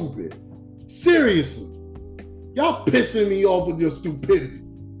stupid? Seriously. Y'all pissing me off with your stupidity.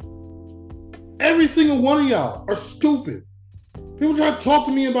 Every single one of y'all are stupid. People try to talk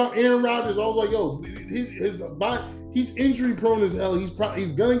to me about Aaron Rodgers. I was like, yo, he's injury prone as hell. He's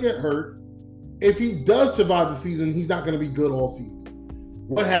going to get hurt. If he does survive the season, he's not going to be good all season.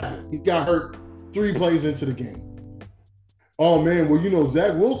 What happened? He got hurt 3 plays into the game. oh man, well,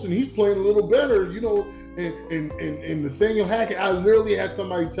 Zach Wilson, he's playing a little better, and Nathaniel Hackett. I literally had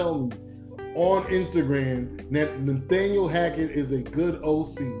somebody tell me on Instagram that Nathaniel Hackett is a good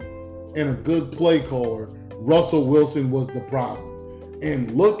OC and a good play caller. Russell Wilson was the problem.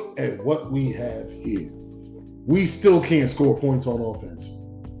 And look at what we have here. We still can't score points on offense.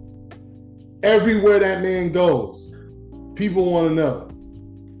 Everywhere that man goes, people want to know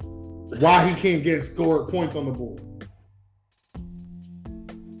why he can't get scored points on the board.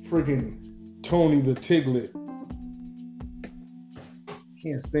 Freaking Tony the Tiglet.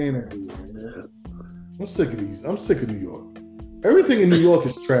 Can't stand that dude, man. I'm sick of these. I'm sick of New York. Everything in New York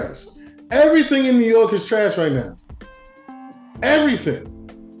is trash. Everything in New York is trash right now. Everything.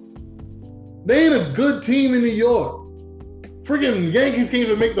 They ain't a good team in New York. Freaking Yankees can't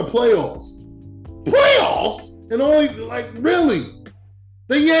even make the playoffs. Playoffs? And only, really?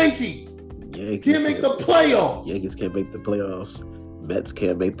 The Yankees can't make the playoffs. Yankees can't make the playoffs. Mets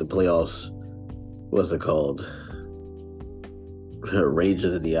can't make the playoffs. What's it called?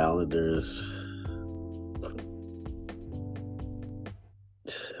 Rangers and the Islanders.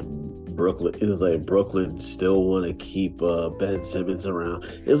 Brooklyn is like Brooklyn still want to keep Ben Simmons around.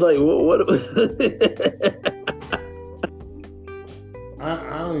 It's like what?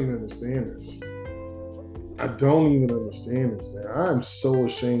 I don't even understand this. I don't even understand this, man. I'm so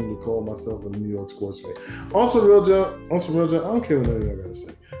ashamed to call myself a New York sports fan. Also, real job. I don't care what none of y'all gotta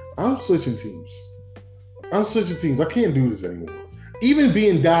say. I'm switching teams. I can't do this anymore. Even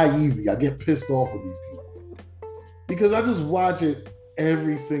being die easy, I get pissed off with these people because I just watch it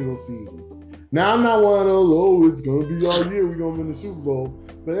every single season. Now I'm not one of those, it's gonna be our year, we're gonna win the Super Bowl.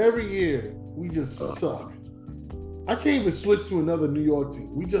 But every year, we just suck. I can't even switch to another New York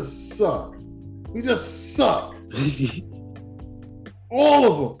team. We just suck. All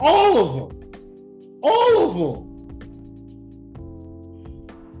of them.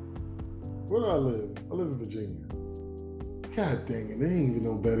 Where do I live? I live in Virginia. God dang it, they ain't even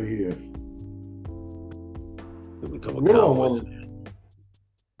no better here. You become a Cowboys fan.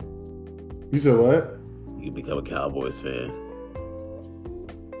 You said what? You become a Cowboys fan.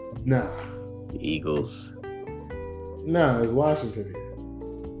 Nah. The Eagles. Nah, it's Washington here.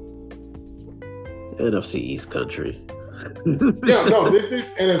 NFC East country. No, this is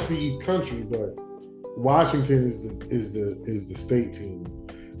NFC East country, but Washington is the state team.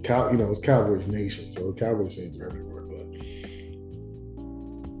 It's Cowboys Nation, so Cowboys fans are everywhere. But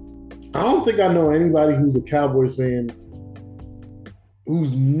I don't think I know anybody who's a Cowboys fan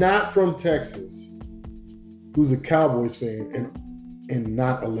who's not from Texas, who's a Cowboys fan and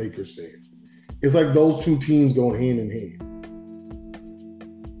not a Lakers fan. It's like those two teams go hand in hand,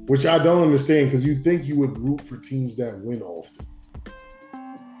 which I don't understand because you think you would root for teams that win often.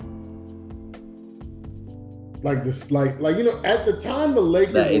 Like this, at the time the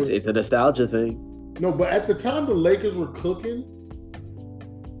Lakers it's a nostalgia thing. No, but at the time the Lakers were cooking,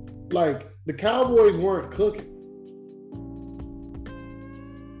 the Cowboys weren't cooking.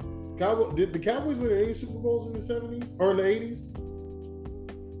 Did the Cowboys win any Super Bowls in the 70s or in the 80s?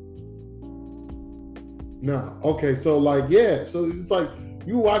 No. Okay, so so it's like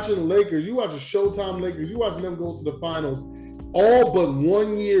you watching the Lakers, you watching Showtime Lakers, you watching them go to the finals all but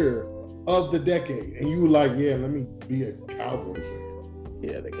 1 year of the decade, and you were like, yeah, let me be a Cowboys fan.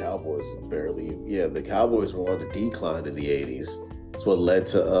 Yeah, the Cowboys the Cowboys were on the decline in the 80s. That's what led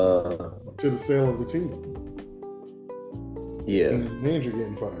to the sale of the team. Yeah. And the manager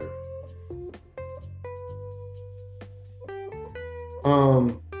getting fired.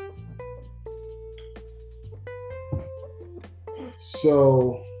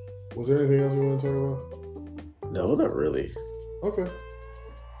 So, was there anything else you want to talk about? No, not really. Okay.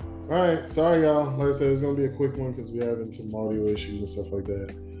 All right. Sorry, y'all. Like I said, it's going to be a quick one because we're having some audio issues and stuff like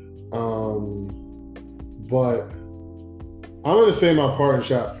that. But I'm going to say my parting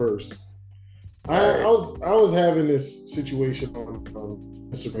shot first. I was having this situation on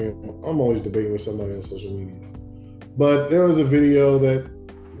Instagram. I'm always debating with somebody on social media. But there was a video that,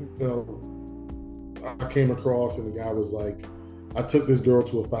 I came across, and the guy was like, I took this girl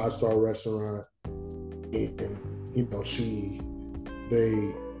to a 5-star restaurant, and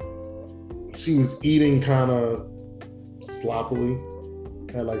she was eating kind of sloppily,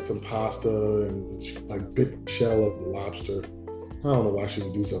 had like some pasta and she, bit the shell of the lobster. I don't know why she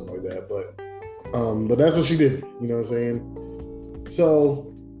would do something like that, but that's what she did. You know what I'm saying?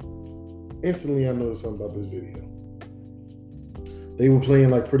 So instantly, I noticed something about this video. They were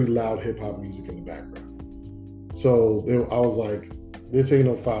playing pretty loud hip hop music in the background. So I was like, this ain't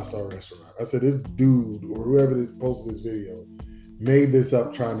no 5-star restaurant. I said, this dude or whoever posted this video made this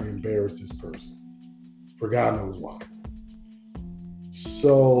up trying to embarrass this person for God knows why.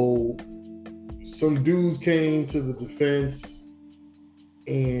 So some dudes came to the defense,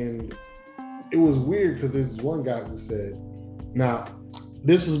 and it was weird because there's this one guy who said, now,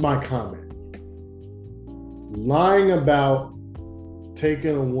 this is my comment. Lying about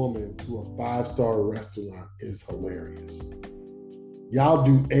taking a woman to a 5-star restaurant is hilarious. Y'all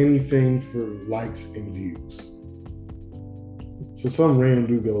do anything for likes and views. So some random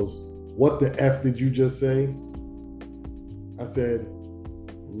dude goes, what the F did you just say? I said,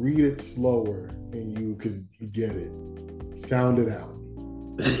 read it slower and you could get it. Sound it out.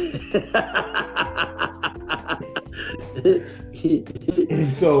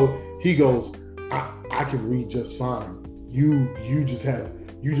 So he goes, I can read just fine. You just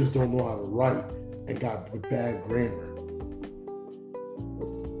don't know how to write and got bad grammar.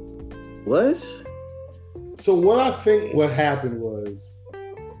 What? So what I think what happened was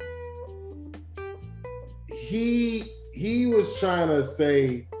he was trying to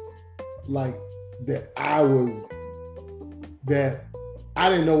say like that I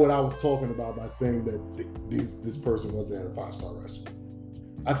didn't know what I was talking about by saying that this person wasn't at a 5-star restaurant.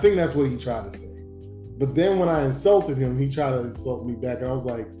 I think that's what he tried to say. But then when I insulted him, he tried to insult me back. And I was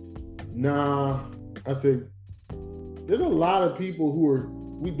like, nah. I said, there's a lot of people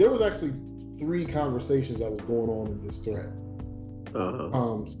there was actually 3 conversations that was going on in this thread. So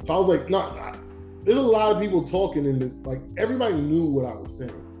I was like, no, there's a lot of people talking in this. Like, everybody knew what I was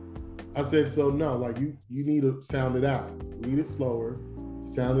saying. I said, so no, like you need to sound it out. Read it slower,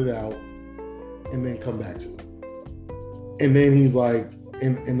 sound it out, and then come back to it. And then he's like,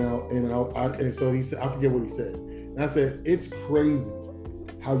 and so he said, I forget what he said. And I said, it's crazy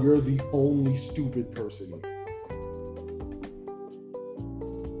how you're the only stupid person here.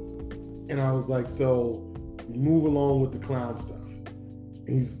 And I was like, so move along with the clown stuff.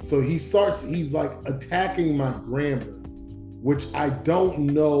 He's like attacking my grammar, which I don't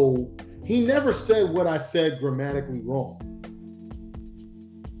know. He never said what I said grammatically wrong.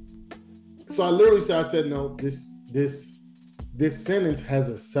 So I literally said, no, this sentence has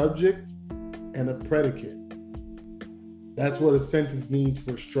a subject and a predicate. That's what a sentence needs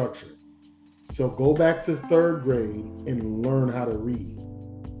for structure. So go back to 3rd grade and learn how to read.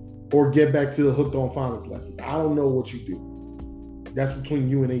 Or get back to the hooked on phonics lessons. I don't know what you do. That's between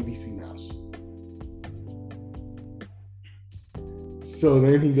you and ABC Mouse. So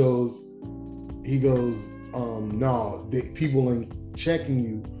then he goes, no, people ain't checking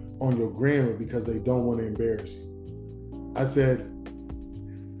you on your grammar because they don't want to embarrass you. I said,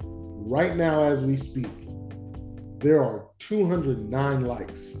 right now as we speak, there are 209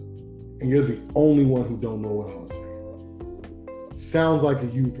 likes, and you're the only one who don't know what I was saying. Sounds like a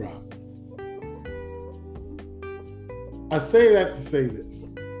you problem. I say that to say this.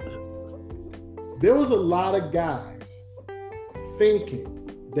 There was a lot of guys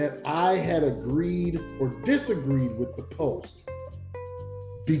thinking that I had agreed or disagreed with the post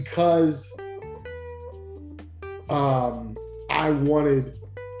because I wanted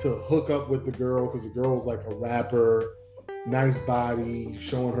to hook up with the girl because the girl was like a rapper, nice body,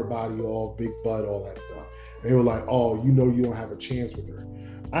 showing her body off, big butt, all that stuff. And they were like, oh, you don't have a chance with her.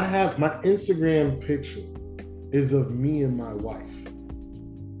 I have my Instagram picture is of me and my wife.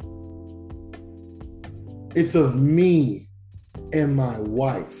 It's of me and my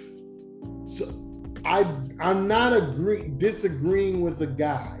wife. So I'm not disagreeing with a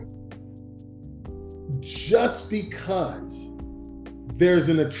guy just because there's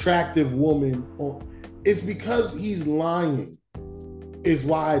an attractive woman on. It's because he's lying is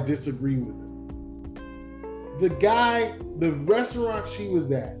why I disagree with him. The restaurant she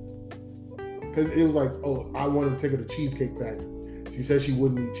was at, because it was like, oh, I wanted to take her to Cheesecake Factory. She said she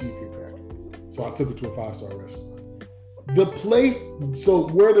wouldn't eat Cheesecake Factory. So I took her to a 5-star restaurant. The place, so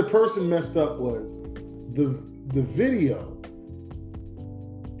where the person messed up was the video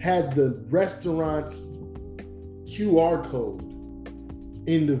had the restaurant's QR code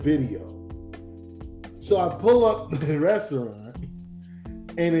in the video. So I pull up the restaurant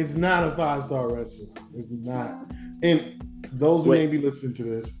and it's not a 5-star restaurant. It's not. And those who may be listening to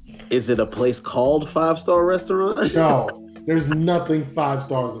this. Is it a place called 5-star restaurant? No, there's nothing 5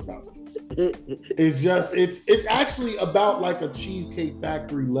 stars about this. It's actually about like a Cheesecake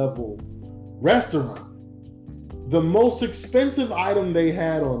Factory level restaurant. The most expensive item they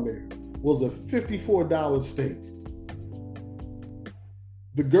had on there was a $54 steak.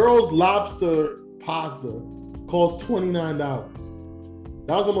 The girl's lobster pasta cost $29.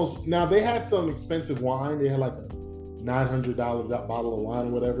 That was almost. Now they had some expensive wine. They had like a $900 bottle of wine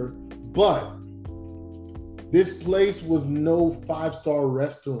or whatever. But this place was no 5-star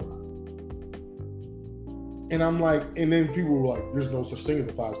restaurant. And I'm like, and then people were like, there's no such thing as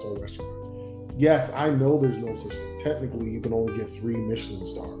a 5-star restaurant. Yes, I know there's no such thing. Technically, you can only get 3 Michelin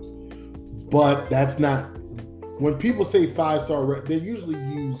stars. But that's not, when people say 5-star, they usually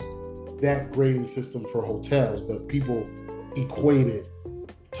use that grading system for hotels, but people equate it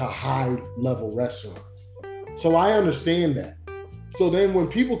to high level restaurants. So I understand that. So then when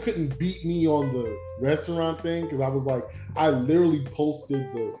people couldn't beat me on the restaurant thing, because I was like, I literally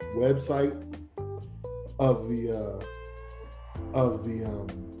posted the website of the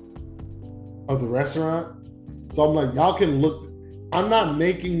restaurant. So I'm like, y'all can look. I'm not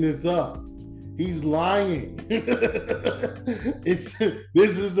making this up. He's lying. This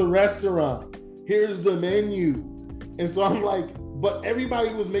is the restaurant. Here's the menu. And so I'm like, but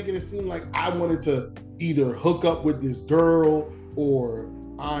everybody was making it seem like I wanted to either hook up with this girl or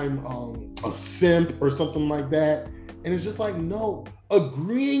I'm a simp or something like that. And it's just like, no,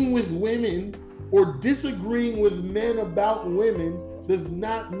 agreeing with women or disagreeing with men about women does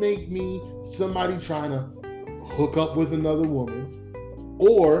not make me somebody trying to hook up with another woman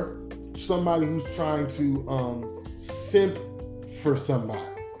or somebody who's trying to simp for somebody.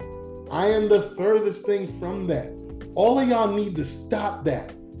 I am the furthest thing from that. All of y'all need to stop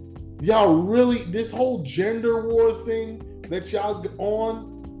that. Y'all really, this whole gender war thing that y'all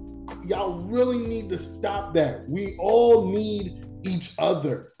on, y'all really need to stop that. We all need each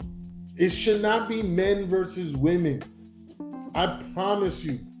other. It should not be men versus women. I promise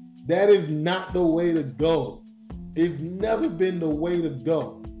you, that is not the way to go. It's never been the way to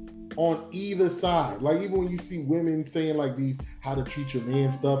go on either side. Like even when you see women saying like these how to treat your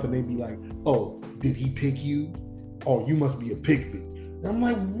man stuff and they be like, oh, did he pick you? Oh, you must be a pick me. And I'm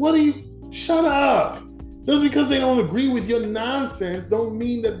like, what are you? Shut up. Just because they don't agree with your nonsense don't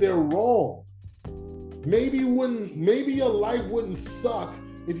mean that they're wrong. Maybe your life wouldn't suck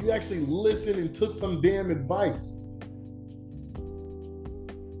if you actually listened and took some damn advice.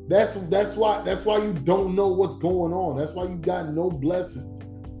 That's why you don't know what's going on. That's why you got no blessings.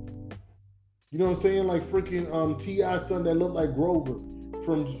 You know what I'm saying? Like freaking T.I.'s son that looked like Grover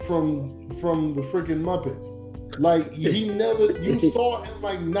from the freaking Muppets. Like you saw him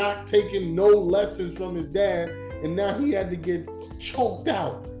like not taking no lessons from his dad, and now he had to get choked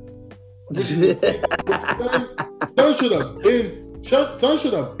out. Son should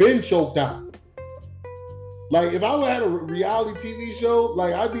have been choked out. Like if I would have had a reality TV show,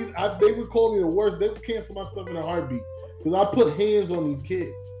 like they would call me the worst. They would cancel my stuff in a heartbeat because I put hands on these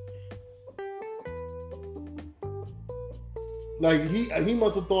kids. Like he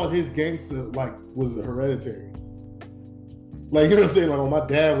must have thought his gangster like was hereditary. Like you know what I'm saying? Like, oh, my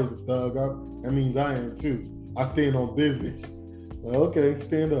dad was a thug. That means I am too. I stand on business. Well, okay,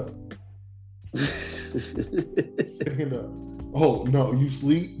 stand up. Stand up. Oh no, you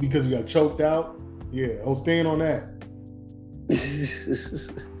sleep because you got choked out? Yeah, oh, stand on that.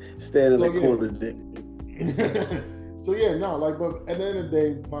 Stand in the corner, dick. So yeah, no, like, but at the end of the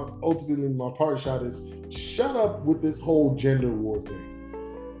day, ultimately my part shot is shut up with this whole gender war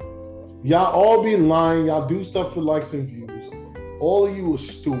thing. Y'all all be lying. Y'all do stuff for likes and views. All of you are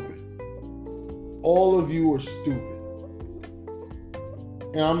stupid. All of you are stupid.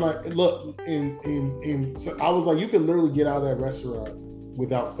 And I'm like, look, so I was like, you can literally get out of that restaurant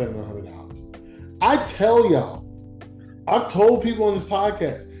without spending $100. I tell y'all, I've told people on this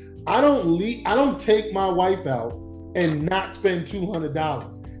podcast, I don't take my wife out and not spend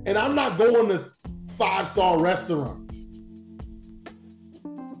 $200. And I'm not going to 5-star restaurants.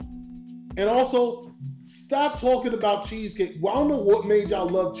 And also, stop talking about cheesecake. Well, I don't know what made y'all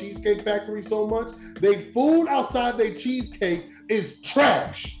love Cheesecake Factory so much. They food outside their cheesecake is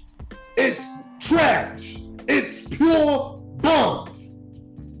trash. It's trash. It's pure bugs.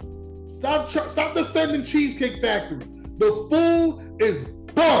 Stop defending Cheesecake Factory. The food is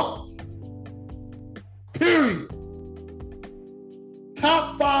bugs. Period.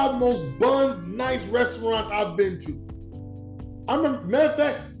 Top 5 most buns, nice restaurants I've been to. I remember, matter of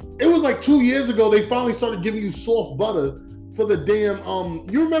fact, it was like 2 years ago, they finally started giving you soft butter for the damn,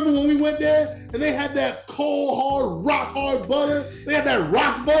 you remember when we went there and they had that cold, hard, rock hard butter? They had that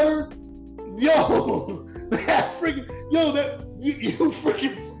rock butter? Yo, they had freaking, you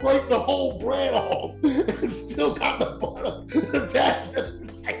freaking scraped the whole bread off and still got the butter attached to the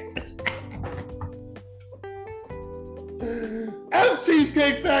F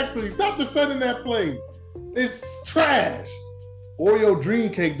Cheesecake Factory. Stop defending that place. It's trash. Oreo Dream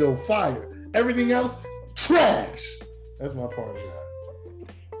Cake though, fire. Everything else, trash. That's my party shot.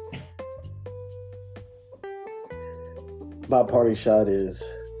 My party shot is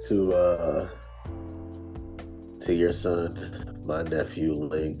to your son, my nephew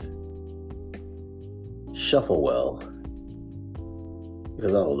Link. Shuffle well,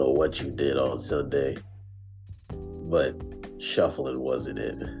 because I don't know what you did on Sunday, but shuffling wasn't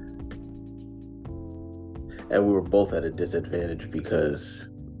it. And we were both at a disadvantage because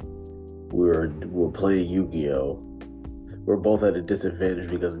we were playing Yu-Gi-Oh. We're both at a disadvantage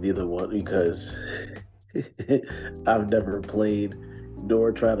because I've never played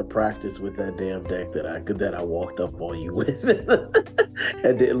nor tried to practice with that damn deck that I walked up on you with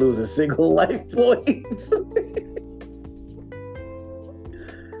and didn't lose a single life point.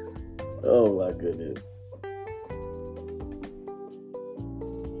 Oh my goodness.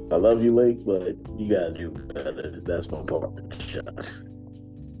 I love you, Lake, but you gotta do better. That's my part of the shot.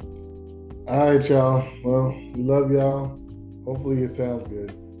 All right, y'all. Well, we love y'all. Hopefully it sounds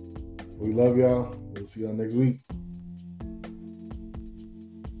good. We love y'all. We'll see y'all next week.